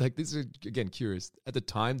feel this is again curious, at the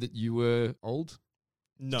time that you were old?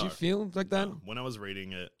 No. Did you feel like that? No. When I was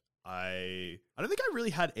reading it, I don't think I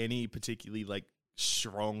really had any particularly like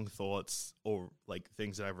strong thoughts or like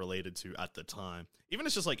things that I related to at the time. Even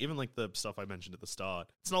it's just like, even like the stuff I mentioned at the start,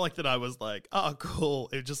 it's not like that I was like, oh, cool.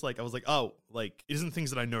 It was just like, I was like, oh, like, it isn't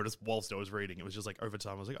things that I noticed whilst I was reading. It was just like over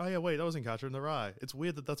time, I was like, oh yeah, wait, that was in Catcher in the Rye. It's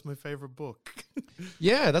weird that that's my favorite book.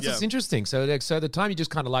 Yeah, that's what's interesting. So at the time you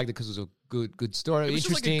just kind of liked it because it was a good story, It was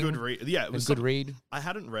interesting. just like a good read. Yeah, it was a good read. I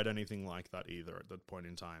hadn't read anything like that either at that point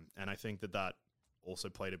in time. And I think that also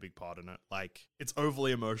played a big part in it. Like, it's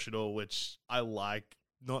overly emotional, which I like.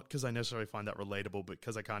 Not because I necessarily find that relatable, but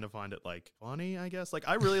because I kind of find it, like, funny, I guess. Like,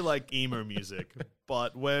 I really like emo music,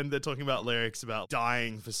 but when they're talking about lyrics about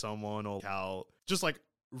dying for someone or how just, like,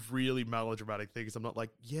 really melodramatic things, I'm not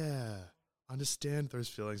like, yeah, I understand those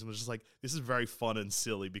feelings. I'm just like, this is very fun and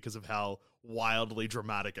silly because of how wildly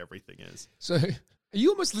dramatic everything is. So are you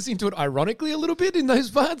almost listening to it ironically a little bit in those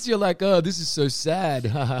parts? You're like, oh, this is so sad.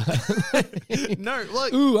 No,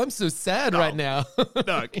 like, ooh, I'm so sad right now.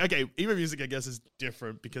 no, okay, emo music, I guess, is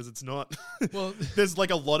different because it's not. Well, there's like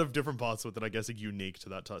a lot of different parts of it that I guess are unique to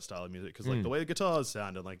that style of music because like the way the guitars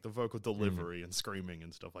sound and like the vocal delivery and screaming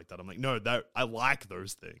and stuff like that. I'm like, no, that I like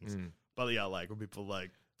those things, but yeah, like when people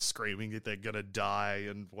like screaming that they're gonna die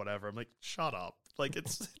and whatever, I'm like, shut up. Like,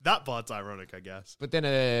 it's that part's ironic, I guess. But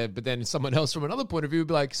then someone else from another point of view would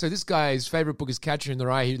be like, so this guy's favorite book is Catcher in the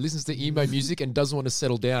Rye. He listens to emo music and doesn't want to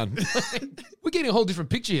settle down. We're getting a whole different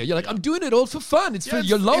picture here. You're like, I'm doing it all for fun. It's for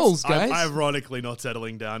your lols, guys. I'm ironically not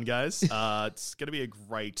settling down, guys. It's going to be a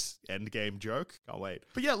great endgame joke. Can't wait.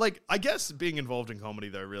 But yeah, like, I guess being involved in comedy,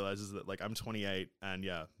 though, realizes that, like, I'm 28 and,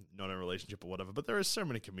 yeah, not in a relationship or whatever, but there are so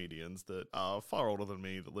many comedians that are far older than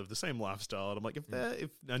me that live the same lifestyle. And I'm like,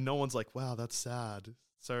 and no one's like, wow, that's sad.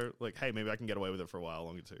 So, like, hey, maybe I can get away with it for a while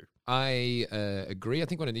longer too. I agree. I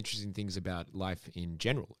think one of the interesting things about life in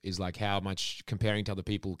general is like how much comparing to other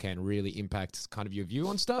people can really impact kind of your view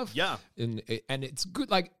on stuff. Yeah. And it's good.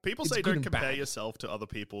 Like, people it's say good don't and compare bad. yourself to other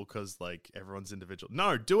people because, like, everyone's individual.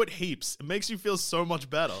 No, do it heaps. It makes you feel so much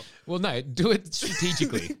better. Well, no, do it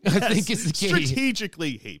strategically. I think is the key.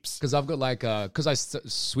 Strategically heaps. Because I've got like, because I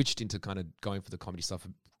switched into kind of going for the comedy stuff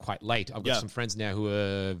quite late. I've got some friends now who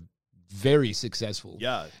are very successful.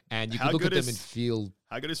 Yeah. And you can look at them and feel...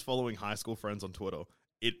 How good is following high school friends on Twitter?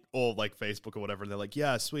 Or like Facebook or whatever, and they're like,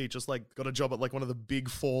 yeah, sweet, just like got a job at like one of the big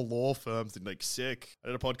 4 law firms, and like, sick. I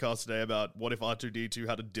did a podcast today about what if R2-D2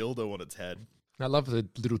 had a dildo on its head. I love the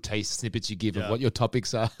little taste snippets you give of what your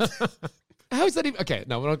topics are. How is that even... Okay,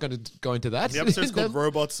 no, we're not going to go into that. The episode's called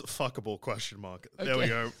Robots Fuckable, ? There we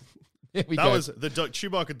go. That was the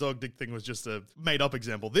Chewbacca dog dick thing was just a made up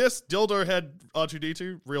example. This dildo head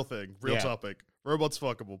R2-D2, real thing, real topic. Robots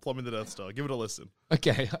fuckable, plumbing the Death Star. Give it a listen.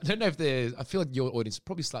 Okay, I don't know if there's... I feel like your audience is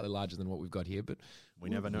probably slightly larger than what we've got here, but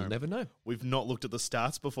we'll never know. We'll never know. We've not looked at the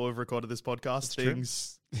stats before we've recorded this podcast.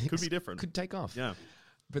 Things could be different. Could take off. Yeah.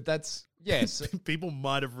 But that's... Yes. People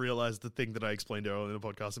might have realized the thing that I explained earlier in the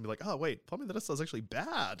podcast and be like, oh, wait, plumbing the Death Star is actually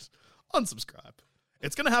bad. Unsubscribe.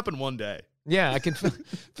 It's going to happen one day. Yeah, I can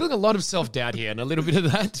feeling a lot of self-doubt here and a little bit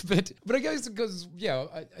of that. But I guess because,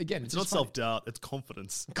 again, it's not self-doubt, it's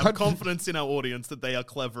confidence. Confidence in our audience that they are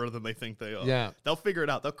cleverer than they think they are. Yeah. They'll figure it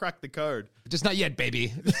out. They'll crack the code. Just not yet,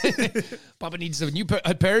 baby. Papa needs a new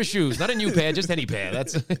pair of shoes. Not a new pair, just any pair.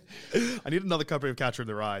 That's. I need another copy of Catcher in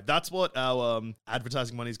the Rye. That's what our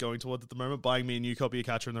advertising money is going towards at the moment, buying me a new copy of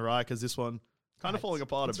Catcher in the Rye, because this one... kind of falling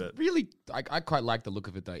apart a bit. Really, I quite like the look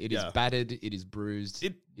of it, though. It is battered. It is bruised.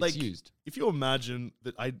 It's used. If you imagine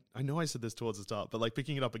that, I know I said this towards the start, but like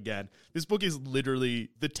picking it up again, this book is literally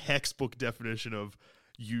the textbook definition of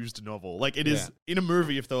used novel. Like it is in a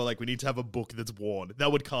movie, if they were like, we need to have a book that's worn,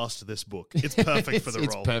 that would cast this book. It's perfect for the role.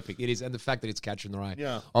 It's perfect. It is. And the fact that it's Catcher in the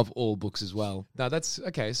Rye of all books as well. Now that's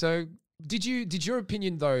okay. So did your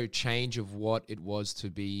opinion, though, change of what it was to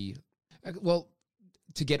be,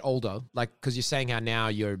 to get older, like, because you're saying how now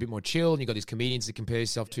you're a bit more chill and you got these comedians to compare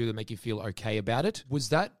yourself to that make you feel okay about it.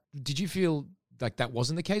 Did you feel like that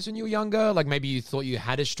wasn't the case when you were younger? Like maybe you thought you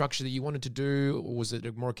had a structure that you wanted to do, or was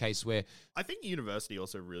it more a case where... I think university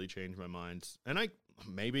also really changed my mind. And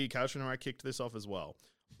maybe Catcher in the Rye kicked this off as well,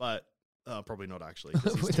 but probably not actually.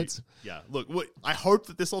 Look, I hope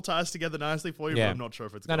that this all ties together nicely for you, but I'm not sure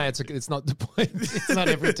if it's going to. It's not the point. It's not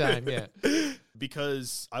every time,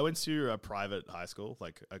 Because I went to a private high school,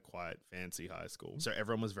 like a quite fancy high school. So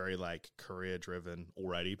everyone was very like career driven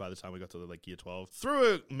already by the time we got to like year 12.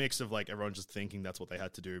 Through a mix of like everyone just thinking that's what they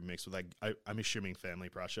had to do, mixed with like, I'm assuming family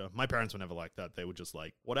pressure. My parents were never like that. They were just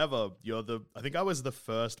like, whatever, I think I was the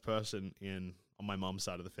first person on my mom's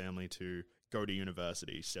side of the family to go to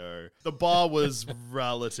university. So the bar was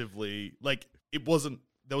relatively like,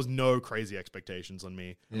 there was no crazy expectations on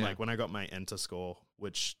me. Yeah. Like when I got my enter score,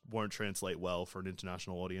 which won't translate well for an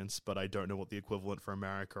international audience, but I don't know what the equivalent for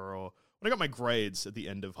America, or when I got my grades at the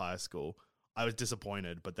end of high school, I was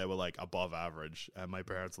disappointed, but they were like above average. And my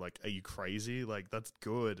parents were like, are you crazy? Like, that's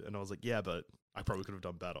good. And I was like, yeah, but I probably could have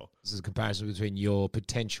done better. This is a comparison between your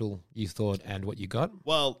potential, you thought, and what you got?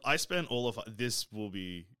 Well, I spent this will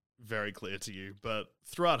be very clear to you, but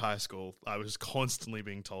throughout high school, I was constantly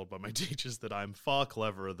being told by my teachers that I'm far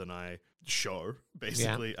cleverer than I show,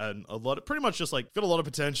 basically, and pretty much just like, got a lot of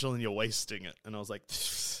potential and you're wasting it. And I was like,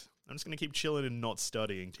 I'm just going to keep chilling and not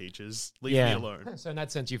studying, teachers. Leave me alone. So in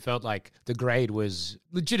that sense, you felt like the grade was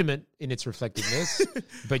legitimate in its reflectiveness,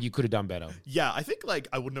 but you could have done better. Yeah, I think like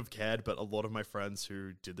I wouldn't have cared, but a lot of my friends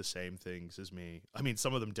who did the same things as me, I mean,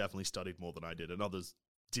 some of them definitely studied more than I did, and others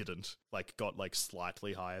didn't, like got like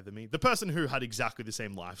slightly higher than me. The person who had exactly the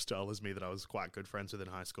same lifestyle as me that I was quite good friends with in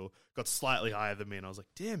high school got slightly higher than me, and I was like,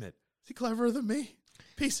 damn it, is he cleverer than me?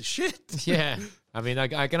 Piece of shit. Yeah. I mean,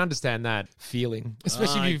 I can understand that feeling,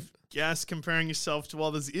 especially if you've... Yes, comparing yourself to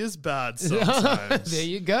others is bad sometimes. There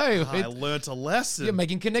you go. I learnt a lesson. You're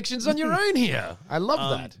making connections on your own here. I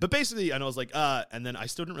love that. But basically, and I was like, and then I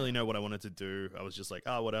still didn't really know what I wanted to do. I was just like,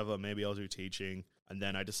 whatever, maybe I'll do teaching. And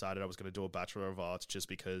then I decided I was going to do a Bachelor of Arts just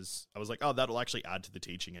because I was like, that'll actually add to the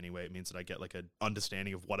teaching anyway. It means that I get like an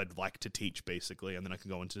understanding of what I'd like to teach, basically. And then I can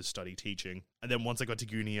go into study teaching. And then once I got to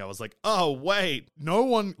uni, I was like, oh, wait, no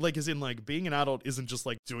one, like, as in like being an adult isn't just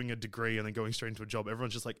like doing a degree and then going straight into a job.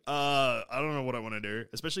 Everyone's just like, I don't know what I want to do.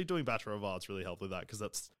 Especially doing Bachelor of Arts really helped with that because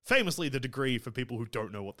that's famously the degree for people who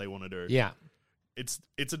don't know what they want to do. Yeah. It's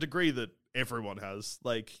a degree that everyone has.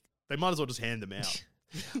 Like, they might as well just hand them out.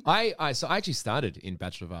 I actually started in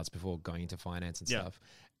Bachelor of Arts before going into finance and stuff,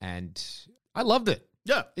 and I loved it.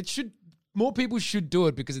 Yeah, more people should do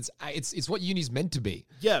it because it's what uni's meant to be.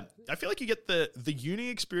 Yeah, I feel like you get the uni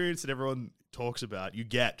experience that everyone talks about. You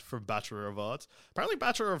get from Bachelor of Arts. Apparently,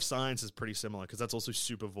 Bachelor of Science is pretty similar because that's also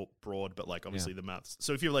super broad, but like obviously the maths.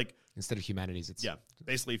 So if you're like instead of humanities, it's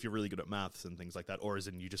basically if you're really good at maths and things like that, or as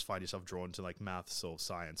in you just find yourself drawn to like maths or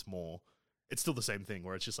science more. It's still the same thing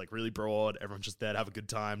where it's just like really broad. Everyone's just there to have a good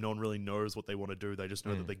time. No one really knows what they want to do. They just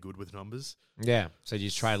know that they're good with numbers. Yeah. So you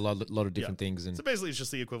just try a lot of different things. And so basically it's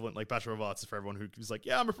just the equivalent, like Bachelor of Arts is for everyone who's like,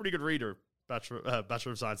 yeah, I'm a pretty good reader. Bachelor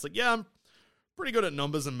of Science. Like, yeah, I'm pretty good at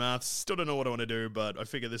numbers and maths. Still don't know what I want to do, but I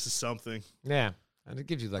figure this is something. Yeah. And it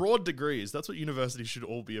gives you like broad degrees. That's what universities should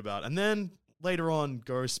all be about. And then later on,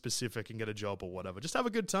 go specific and get a job or whatever. Just have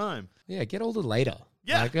a good time. Yeah, get older later.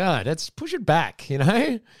 Yeah. Like, let's push it back, you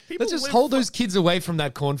know? Let's just hold those kids away from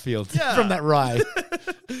that cornfield, from that rye.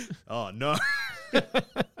 Oh, no.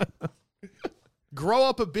 Grow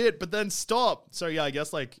up a bit, but then stop. So, yeah, I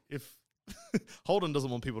guess, like, if Holden doesn't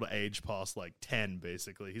want people to age past, like, 10,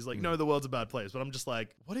 basically. He's like, no, the world's a bad place. But I'm just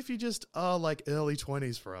like, what if you just are, like, early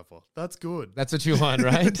 20s forever? That's good. That's what you want,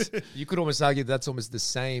 right? You could almost argue that's almost the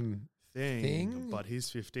same thing, but he's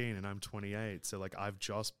 15 and I'm 28, so like I've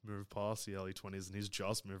just moved past the early 20s and he's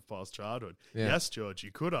just moved past childhood. Yes, George,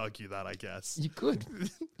 you could argue that, I guess. You could,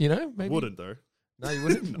 you know, maybe wouldn't though. No, you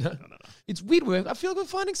wouldn't. No. It's weird. I feel like we're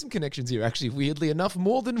finding some connections here, actually. Weirdly enough,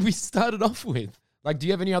 more than we started off with. Like, do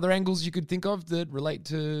you have any other angles you could think of that relate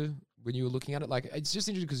to when you were looking at it? Like, it's just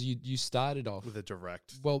interesting because you started off with a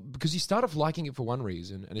direct. Well, because you start off liking it for one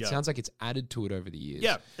reason, and it sounds like it's added to it over the years.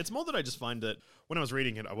 Yeah, it's more that I just find that when I was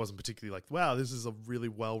reading it, I wasn't particularly like, wow, this is a really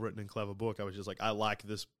well written and clever book. I was just like, I like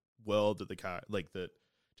this world that that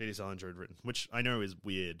J.D. Salinger had written, which I know is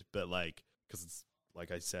weird, but like, because it's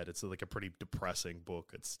like I said, it's like a pretty depressing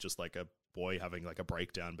book. It's just like a boy having like a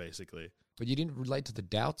breakdown, basically. But you didn't relate to the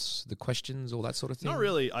doubts, the questions, all that sort of thing? Not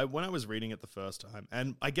really. When I was reading it the first time,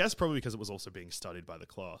 and I guess probably because it was also being studied by the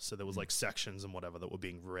class, so there was like sections and whatever that were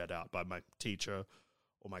being read out by my teacher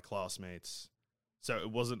or my classmates. So it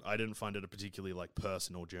wasn't, I didn't find it a particularly like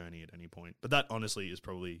personal journey at any point. But that honestly is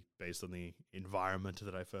probably based on the environment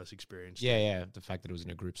that I first experienced. Yeah. The fact that it was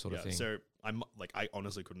in a group sort of thing. So I'm like, I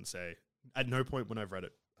honestly couldn't say, at no point when I've read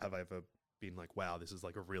it have I ever been like, wow, this is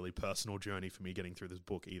like a really personal journey for me getting through this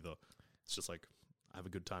book either. It's just like, I have a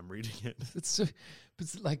good time reading it.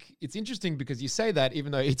 It's interesting because you say that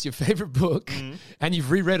even though it's your favorite book and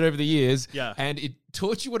you've reread it over the years and it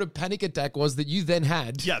taught you what a panic attack was that you then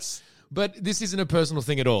had. Yes. But this isn't a personal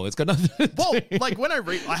thing at all. It's got nothing to Well, do. like when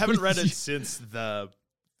I haven't read it since the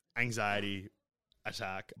anxiety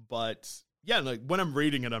attack, but yeah, like when I'm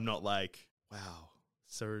reading it, I'm not like, wow.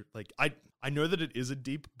 So like, I know that it is a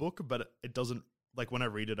deep book, but it doesn't, like when I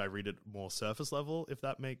read it more surface level, if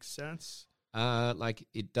that makes sense. Like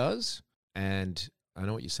it does, and I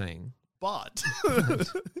know what you're saying. But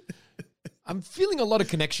I'm feeling a lot of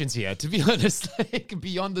connections here, to be honest, like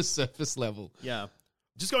beyond the surface level. Yeah.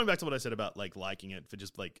 Just going back to what I said about like liking it for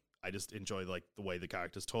just like, I just enjoy like the way the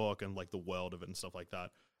characters talk and like the world of it and stuff like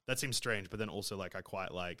that. That seems strange, but then also like I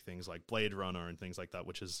quite like things like Blade Runner and things like that,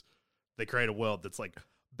 which is they create a world that's like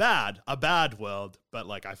a bad world, but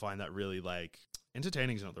like I find that really like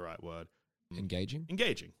entertaining is not the right word. engaging.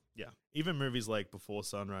 Yeah. Even movies like Before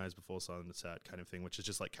Sunrise, Before Sunset kind of thing, which is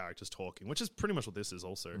just like characters talking, which is pretty much what this is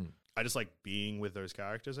also. I just like being with those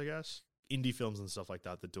characters, I guess. Indie films and stuff like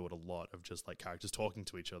that do it a lot of just like characters talking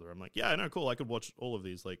to each other. I'm like, yeah, I know, cool. I could watch all of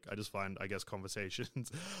these. Like, I just find, I guess, conversations.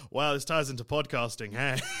 Wow, this ties into podcasting.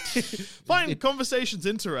 Hey, find conversations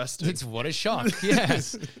interesting. It's what a shock.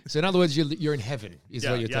 Yes. So in other words, you're in heaven, is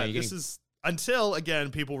what you're telling. This is until again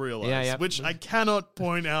people realize, which I cannot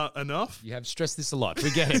point out enough. You have stressed this a lot.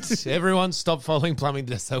 We get it. Everyone, stop following Plumbing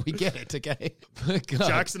the Death Star. We get it. Okay.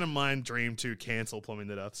 Jackson and mine dream to cancel Plumbing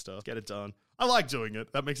the Death Star. Get it done. I like doing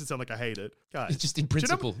it. That makes it sound like I hate it. Guys, it's just in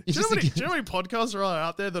principle. Do you know how many podcasts are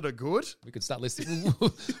out there that are good? We could start listing.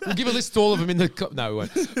 We'll give a list to all of them in the. No, we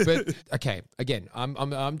won't. But okay, again,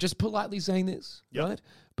 I'm just politely saying this, right?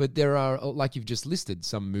 But there are, like you've just listed,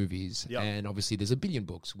 some movies, and obviously there's a billion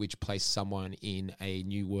books which place someone in a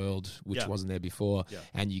new world which wasn't there before,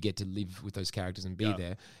 and you get to live with those characters and be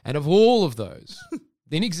there. And of all of those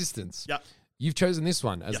in existence, you've chosen this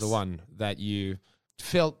one as the one that you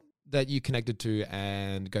felt that you connected to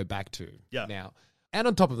and go back to now. And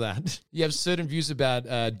on top of that, you have certain views about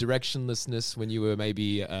directionlessness when you were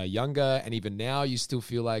maybe younger, and even now you still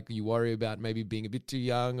feel like you worry about maybe being a bit too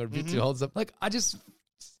young or a bit too old. Like,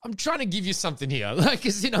 I'm trying to give you something here. Like,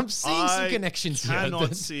 as in, I'm seeing some connections here. I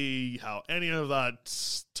cannot see how any of that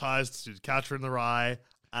ties to Catcher in the Rye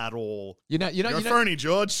at all. You're a phony,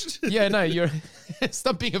 George. Yeah, no, you're...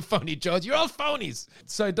 Stop being a phony, George. You're all phonies.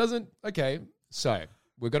 So it doesn't... Okay, so...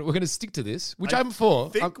 We're gonna stick to this, which I'm for. I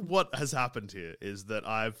think what has happened here is that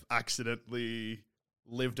I've accidentally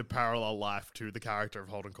lived a parallel life to the character of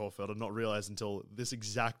Holden Caulfield and not realized until this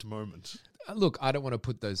exact moment. Look, I don't want to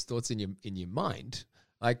put those thoughts in your mind,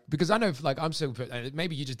 like, because I know, like, I'm so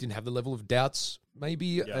maybe you just didn't have the level of doubts.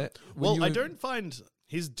 Maybe. I don't find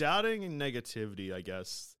his doubting and negativity, I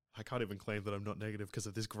guess. I can't even claim that I'm not negative because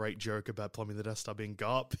of this great joke about Plumbing the Death Star being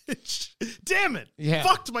garbage. Damn it. Yeah.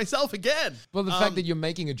 Fucked myself again. Well, the fact that you're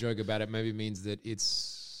making a joke about it maybe means that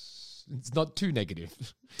it's not too negative.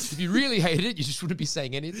 If you really hated it, you just wouldn't be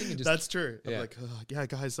saying anything. And just, that's true. I'm like,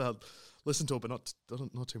 guys, listen to it, but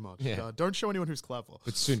not too much. Yeah. Don't show anyone who's clever.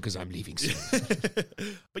 But soon, because I'm leaving soon.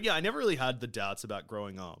 But yeah, I never really had the doubts about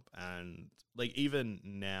growing up. And like, even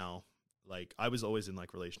now... Like, I was always in,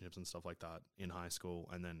 like, relationships and stuff like that in high school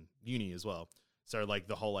and then uni as well. So, like,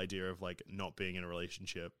 the whole idea of, like, not being in a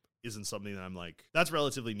relationship isn't something that I'm, like, that's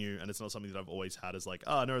relatively new, and it's not something that I've always had as, like,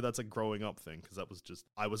 oh, no, that's a growing up thing, because that was just,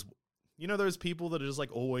 I was, you know, those people that are just,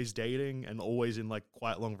 like, always dating and always in, like,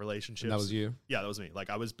 quite long relationships. And that was you? Yeah, that was me. Like,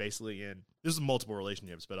 I was basically in, this is multiple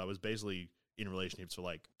relationships, but I was basically in relationships for,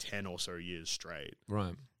 like, 10 or so years straight.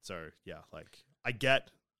 Right. So, yeah, like, I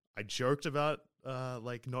joked about,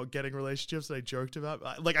 like, not getting relationships that I joked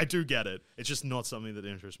about. Like, I do get it. It's just not something that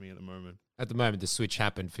interests me at the moment. At the moment, the switch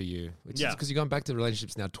happened for you. Because you've gone back to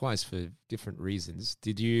relationships now twice for different reasons.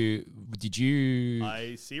 Did you...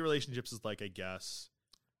 I see relationships as, like, I guess,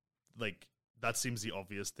 like, that seems the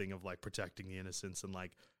obvious thing of, like, protecting the innocence and,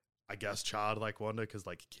 like, I guess childlike wonder, because,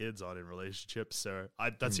 like, kids aren't in relationships. So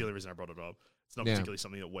that's the only reason I brought it up. It's not particularly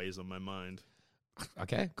something that weighs on my mind.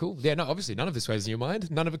 Okay, cool. Yeah, no, obviously none of this weighs in your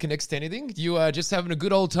mind. None of it connects to anything. You are just having a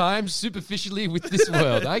good old time superficially with this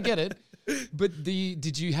world. I get it. But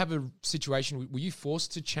did you have a situation, were you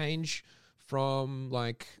forced to change from,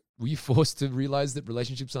 like, were you forced to realize that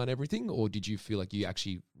relationships aren't everything? Or did you feel like you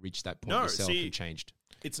actually reached that point yourself and changed?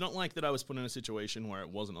 It's not like that I was put in a situation where it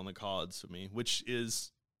wasn't on the cards for me, which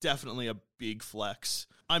is definitely a big flex.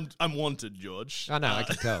 I'm wanted, George. I know, I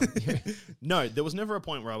can tell. No, there was never a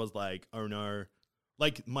point where I was like, oh no.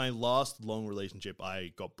 Like, my last long relationship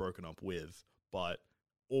I got broken up with, but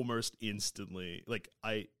almost instantly, like,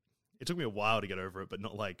 it took me a while to get over it, but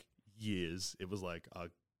not, like, years. It was, like, a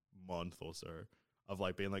month or so of,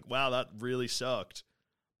 like, being like, wow, that really sucked.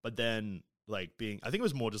 But then, like, I think it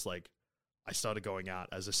was more just, like, I started going out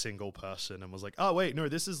as a single person and was like, oh, wait, no,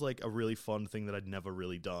 this is, like, a really fun thing that I'd never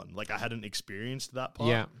really done. Like, I hadn't experienced that part.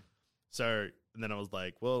 Yeah. So... And then I was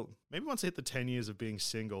like, well, maybe once I hit the 10 years of being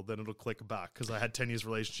single, then it'll click back. Because I had 10 years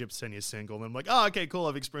relationships, 10 years single. And I'm like, oh, okay, cool.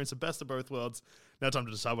 I've experienced the best of both worlds. Now time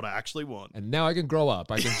to decide what I actually want. And now I can grow up.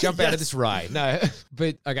 I can jump out of this ride. No,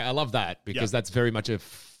 but okay, I love that because that's very much a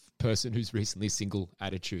person who's recently single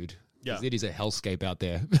attitude. Yeah. It is a hellscape out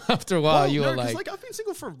there. After a while, you are like... I've been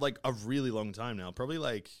single for like a really long time now. Probably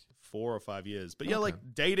like 4 or 5 years. But yeah, like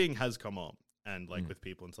dating has come up and like with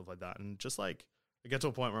people and stuff like that. And just like... I get to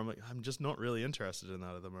a point where I'm like, I'm just not really interested in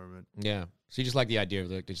that at the moment. Yeah. So you just like the idea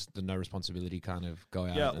of like just the no responsibility kind of go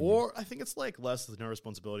out. Yeah, and- or I think it's like less than no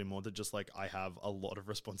responsibility, more that just like I have a lot of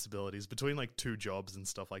responsibilities between like 2 jobs and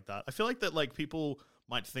stuff like that. I feel like that like people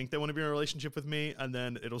might think they want to be in a relationship with me, and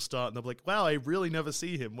then it'll start and they'll be like, wow, I really never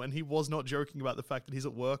see him, when he was not joking about the fact that he's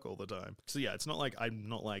at work all the time. So yeah, it's not like I'm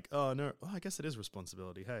not like, oh no, I guess it is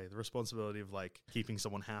responsibility. Hey, the responsibility of like keeping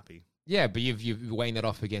someone happy. Yeah, but you've weighing that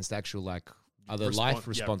off against actual like other life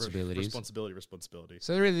responsibilities. Responsibility.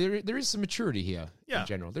 So there is some maturity here in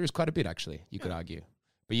general. There is quite a bit, actually, you could argue.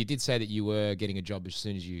 But you did say that you were getting a job as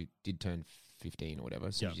soon as you did turn 15 or whatever,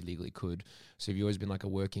 as soon as you legally could. So have you always been like a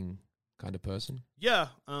working kind of person? Yeah.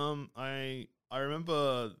 I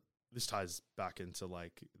remember this ties back into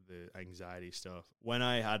like the anxiety stuff. When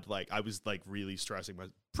I had like, I was like really stressing,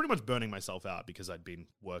 pretty much burning myself out because I'd been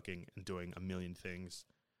working and doing a million things.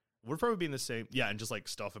 Would probably been the same. Yeah, and just like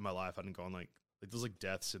stuff in my life hadn't gone like there's like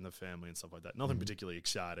deaths in the family and stuff like that. Nothing particularly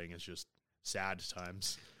exciting. It's just sad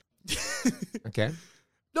times. Okay.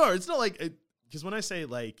 No, it's not like because when I say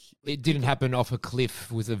like it didn't happen off a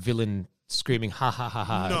cliff with a villain screaming ha ha ha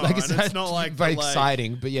ha. No, like and it's not like very but, like,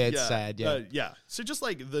 exciting, but yeah, it's sad. Yeah. Yeah. So just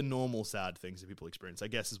like the normal sad things that people experience, I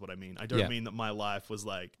guess is what I mean. I don't Yeah. mean that my life was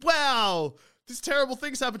like, wow, these terrible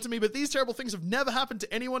things happened to me, but these terrible things have never happened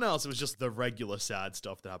to anyone else. It was just the regular sad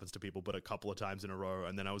stuff that happens to people, but a couple of times in a row.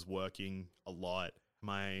 And then I was working a lot.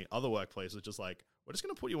 My other workplace was just like, we're just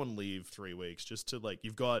going to put you on leave 3 weeks just to like,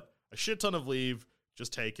 you've got a shit ton of leave.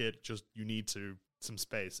 Just take it. Just, you need some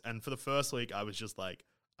space. And for the first week, I was just like,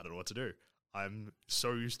 I don't know what to do. I'm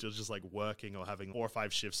so used to just like working or having 4 or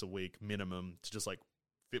 5 shifts a week minimum to just like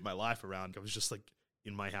fit my life around. I was just like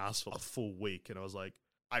in my house for a full week. And I was like,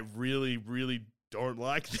 I really, really don't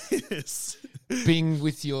like this. Being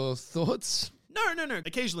with your thoughts? No.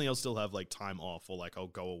 Occasionally I'll still have like time off or like I'll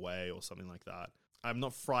go away or something like that. I'm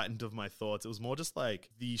not frightened of my thoughts. It was more just like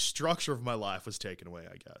the structure of my life was taken away,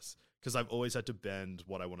 I guess. Because I've always had to bend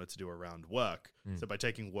what I wanted to do around work. So by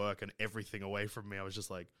taking work and everything away from me, I was just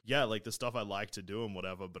like, yeah, like the stuff I like to do and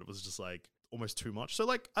whatever, but it was just like almost too much. So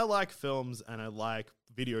like I like films and I like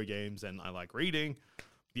video games and I like reading.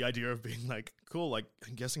 The idea of being like, cool, like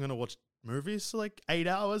I guess I'm going to watch movies for like 8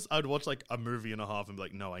 hours. I'd watch like a movie and a half and be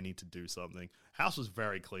like, no, I need to do something. House was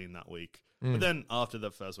very clean that week. But then after the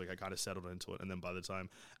first week, I kind of settled into it. And then by the time,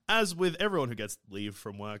 as with everyone who gets leave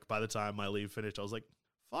from work, by the time my leave finished, I was like,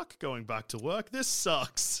 fuck going back to work. This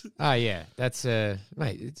sucks. Oh, yeah. That's,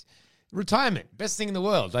 mate, it's retirement. Best thing in the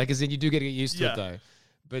world. Like, as in, you do get to get used to it, though.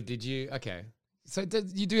 But did you, okay. So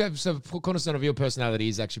you do have some cornerstone of your personality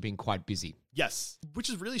is actually being quite busy. Yes, which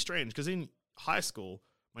is really strange because in high school,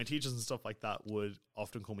 my teachers and stuff like that would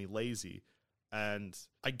often call me lazy. And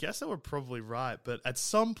I guess they were probably right. But at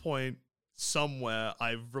some point, somewhere,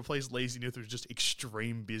 I've replaced laziness with just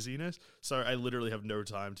extreme busyness. So I literally have no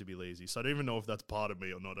time to be lazy. So I don't even know if that's part of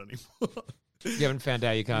me or not anymore. You haven't found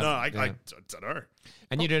out you can't. No, I don't know.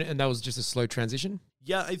 And you don't, and that was just a slow transition?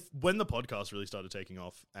 Yeah, when the podcast really started taking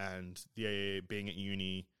off and the being at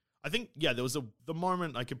uni, I think, yeah, there was the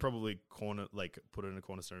moment I could probably put it in a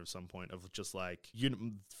cornerstone at some point of just like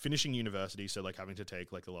finishing university. So like having to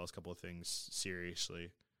take like the last couple of things seriously,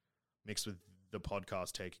 mixed with the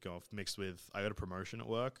podcast taking off, mixed with I got a promotion at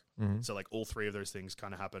work. So like all 3 of those things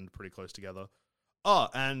kind of happened pretty close together. Oh,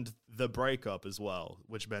 and the breakup as well,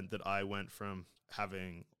 which meant that I went from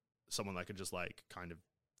having someone that could just like kind of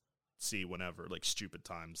see whenever, like stupid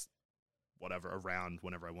times, whatever, around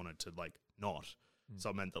whenever I wanted to, like not.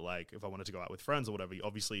 So it meant that like if I wanted to go out with friends or whatever,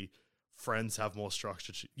 obviously friends have more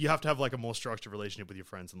structure. You have to have like a more structured relationship with your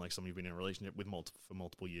friends than like someone you've been in a relationship with for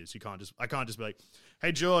multiple years. I can't just be like,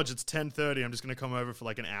 hey George, it's 10:30. I'm just going to come over for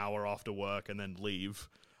like an hour after work and then leave.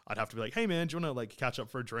 I'd have to be like, hey man, do you want to like catch up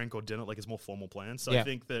for a drink or dinner? Like it's more formal plans. So I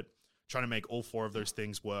think that trying to make all 4 of those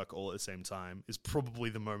things work all at the same time is probably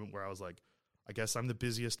the moment where I was like, I guess I'm the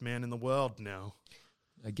busiest man in the world now.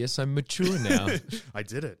 I guess I'm mature now. I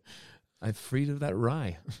did it. I'm freed of that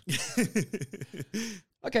rye.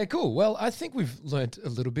 Okay, cool. Well, I think we've learnt a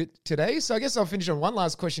little bit today. So I guess I'll finish on one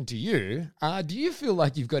last question to you. Do you feel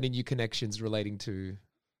like you've got any new connections relating to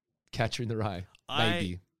Catcher in the Rye?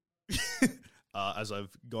 Maybe. As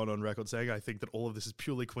I've gone on record saying, I think that all of this is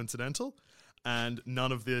purely coincidental and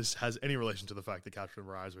none of this has any relation to the fact that Catcher in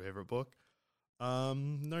the Rye is my favorite book. No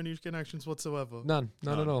new connections whatsoever. None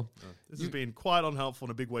at all. No. This has been quite unhelpful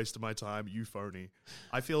and a big waste of my time, you phony.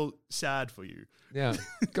 I feel sad for you. Yeah.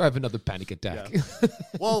 Go have another panic attack. Yeah.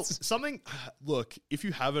 Well, look, if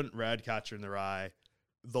you haven't read Catcher in the Rye,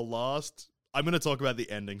 I'm going to talk about the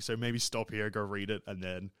ending, so maybe stop here, go read it, and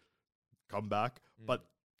then come back. But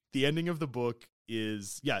the ending of the book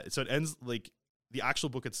is, so it ends like the actual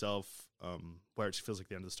book itself, where it feels like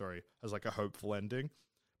the end of the story, has like a hopeful ending.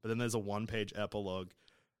 But then there's a 1-page epilogue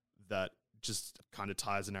that just kind of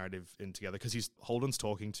ties the narrative in together, because Holden's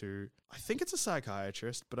talking to, I think it's a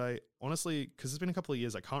psychiatrist, but I honestly, because it's been a couple of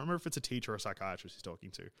years, I can't remember if it's a teacher or a psychiatrist he's talking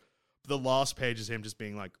to. But the last page is him just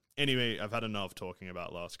being like, anyway, I've had enough talking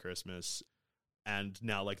about last Christmas, and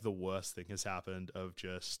now like the worst thing has happened of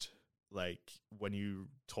just like when you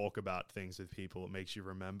talk about things with people, it makes you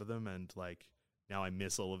remember them, and like now I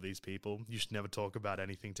miss all of these people. You should never talk about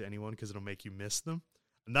anything to anyone because it'll make you miss them.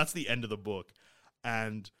 And that's the end of the book.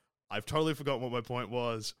 And I've totally forgotten what my point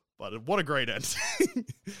was, but what a great ending.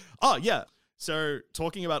 Oh, yeah. So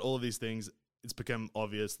talking about all of these things, it's become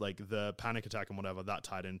obvious, like the panic attack and whatever, that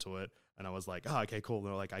tied into it. And I was like, oh, okay, cool.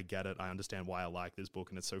 And like, I get it. I understand why I like this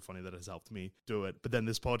book. And it's so funny that it has helped me do it. But then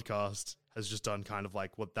this podcast has just done kind of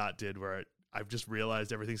like what that did, where I've just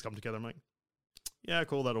realized everything's come together. I'm like, yeah,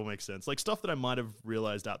 cool. That all makes sense. Like stuff that I might have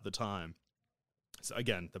realized at the time. So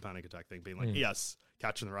again, the panic attack thing being like, yes,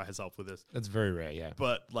 Catcher in the Rye has helped with this. That's very rare, yeah.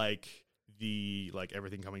 But like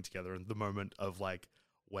everything coming together and the moment of like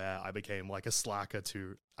where I became like a slacker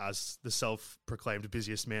to as the self-proclaimed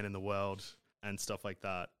busiest man in the world and stuff like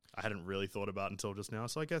that, I hadn't really thought about until just now.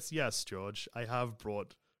 So I guess, yes, George, I have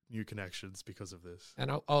brought new connections because of this.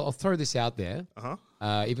 And I'll throw this out there.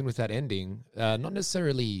 Even with that ending, not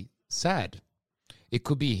necessarily sad. It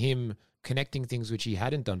could be him connecting things which he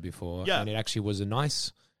hadn't done before, and it actually was a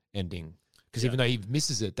nice ending. Because even though he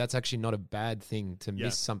misses it, that's actually not a bad thing to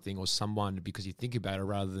miss something or someone because you think about it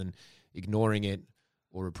rather than ignoring it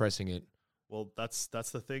or repressing it. Well, that's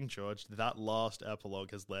the thing, George. That last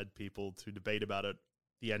epilogue has led people to debate about it,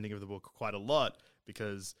 the ending of the book, quite a lot,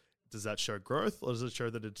 because does that show growth, or does it show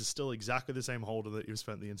that it's still exactly the same Holden that you've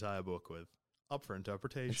spent the entire book with? Up for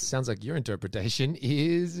interpretation. It sounds like your interpretation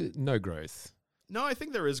is no growth. No, I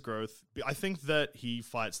think there is growth. I think that he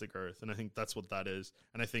fights the growth, and I think that's what that is.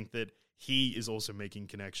 And I think that he is also making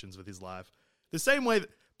connections with his life. The same way that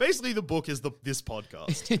basically the book is this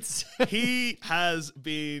podcast. He has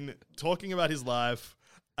been talking about his life,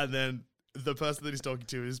 and then the person that he's talking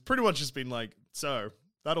to is pretty much just been like, so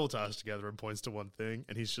that all ties together and points to one thing.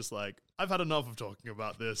 And he's just like, I've had enough of talking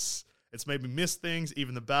about this. It's made me miss things,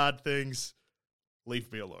 even the bad things.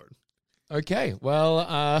 Leave me alone. Okay, well,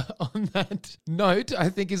 on that note, I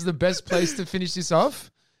think is the best place to finish this off.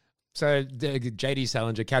 So, J.D.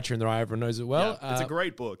 Salinger, Catcher in the Rye, everyone knows it well. Yeah, it's a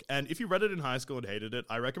great book. And if you read it in high school and hated it,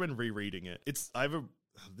 I recommend rereading it.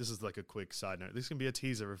 This is like a quick side note. This can be a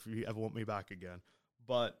teaser if you ever want me back again.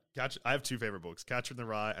 But I have two favorite books, Catcher in the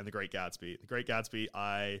Rye and The Great Gatsby. The Great Gatsby,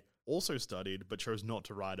 I also studied, but chose not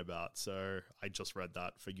to write about. So I just read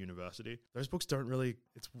that for university. Those books don't really,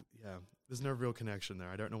 there's no real connection there.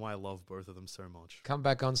 I don't know why I love both of them so much. Come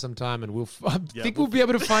back on sometime and we'll be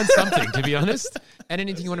able to find something, to be honest. And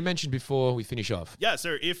anything you want to mention before we finish off? Yeah,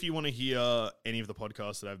 so if you want to hear any of the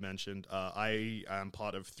podcasts that I've mentioned, I am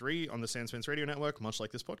part of 3 on the Sans Pants Radio Network, much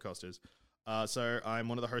like this podcast is. So I'm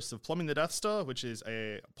one of the hosts of Plumbing the Death Star, which is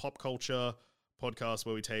a pop culture podcast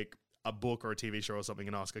where we take a book or a TV show or something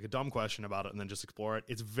and ask like a dumb question about it and then just explore it.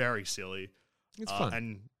 It's very silly. It's fun.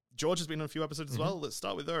 And George has been on a few episodes as well. Let's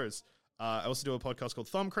start with those. I also do a podcast called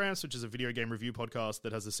Thumb Cramps, which is a video game review podcast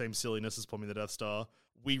that has the same silliness as Plumbing the Death Star.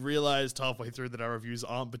 We realized halfway through that our reviews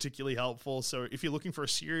aren't particularly helpful. So if you're looking for a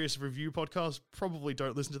serious review podcast, probably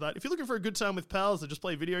don't listen to that. If you're looking for a good time with pals that just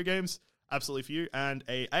play video games, absolutely for you. And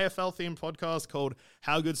a AFL-themed podcast called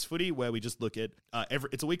How Good's Footy, where we just look at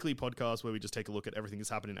it's a weekly podcast where we just take a look at everything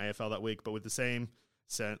that's happened in AFL that week, but with the same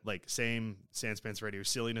Sans Pants Radio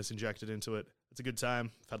silliness injected into it. It's a good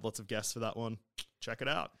time. I've had lots of guests for that one. Check it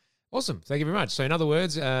out. Awesome. Thank you very much. So in other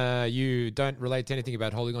words, you don't relate to anything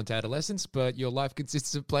about holding on to adolescence, but your life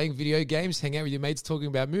consists of playing video games, hang out with your mates, talking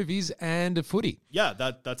about movies, and footy. Yeah,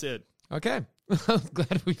 that's it. Okay. I'm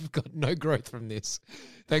glad we've got no growth from this.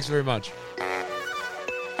 Thanks very much.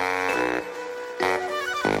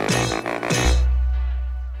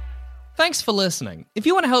 Thanks for listening. If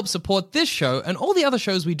you want to help support this show and all the other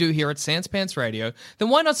shows we do here at Sans Pants Radio, then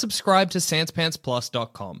why not subscribe to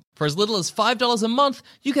SansPantsPlus.com? For as little as $5 a month,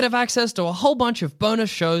 you could have access to a whole bunch of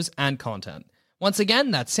bonus shows and content. Once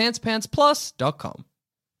again, that's SansPantsPlus.com.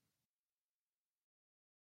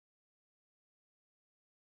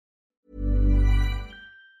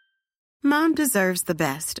 Mom deserves the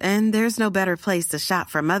best, and there's no better place to shop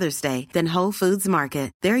for Mother's Day than Whole Foods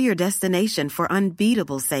Market. They're your destination for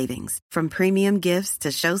unbeatable savings, from premium gifts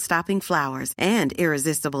to show-stopping flowers and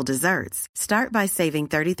irresistible desserts. Start by saving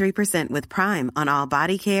 33% with Prime on all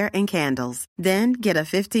body care and candles. Then get a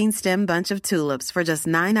 15-stem bunch of tulips for just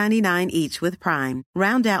 $9.99 each with Prime.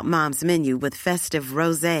 Round out Mom's menu with festive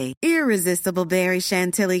rosé, irresistible berry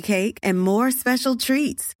chantilly cake, and more special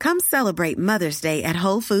treats. Come celebrate Mother's Day at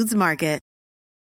Whole Foods Market.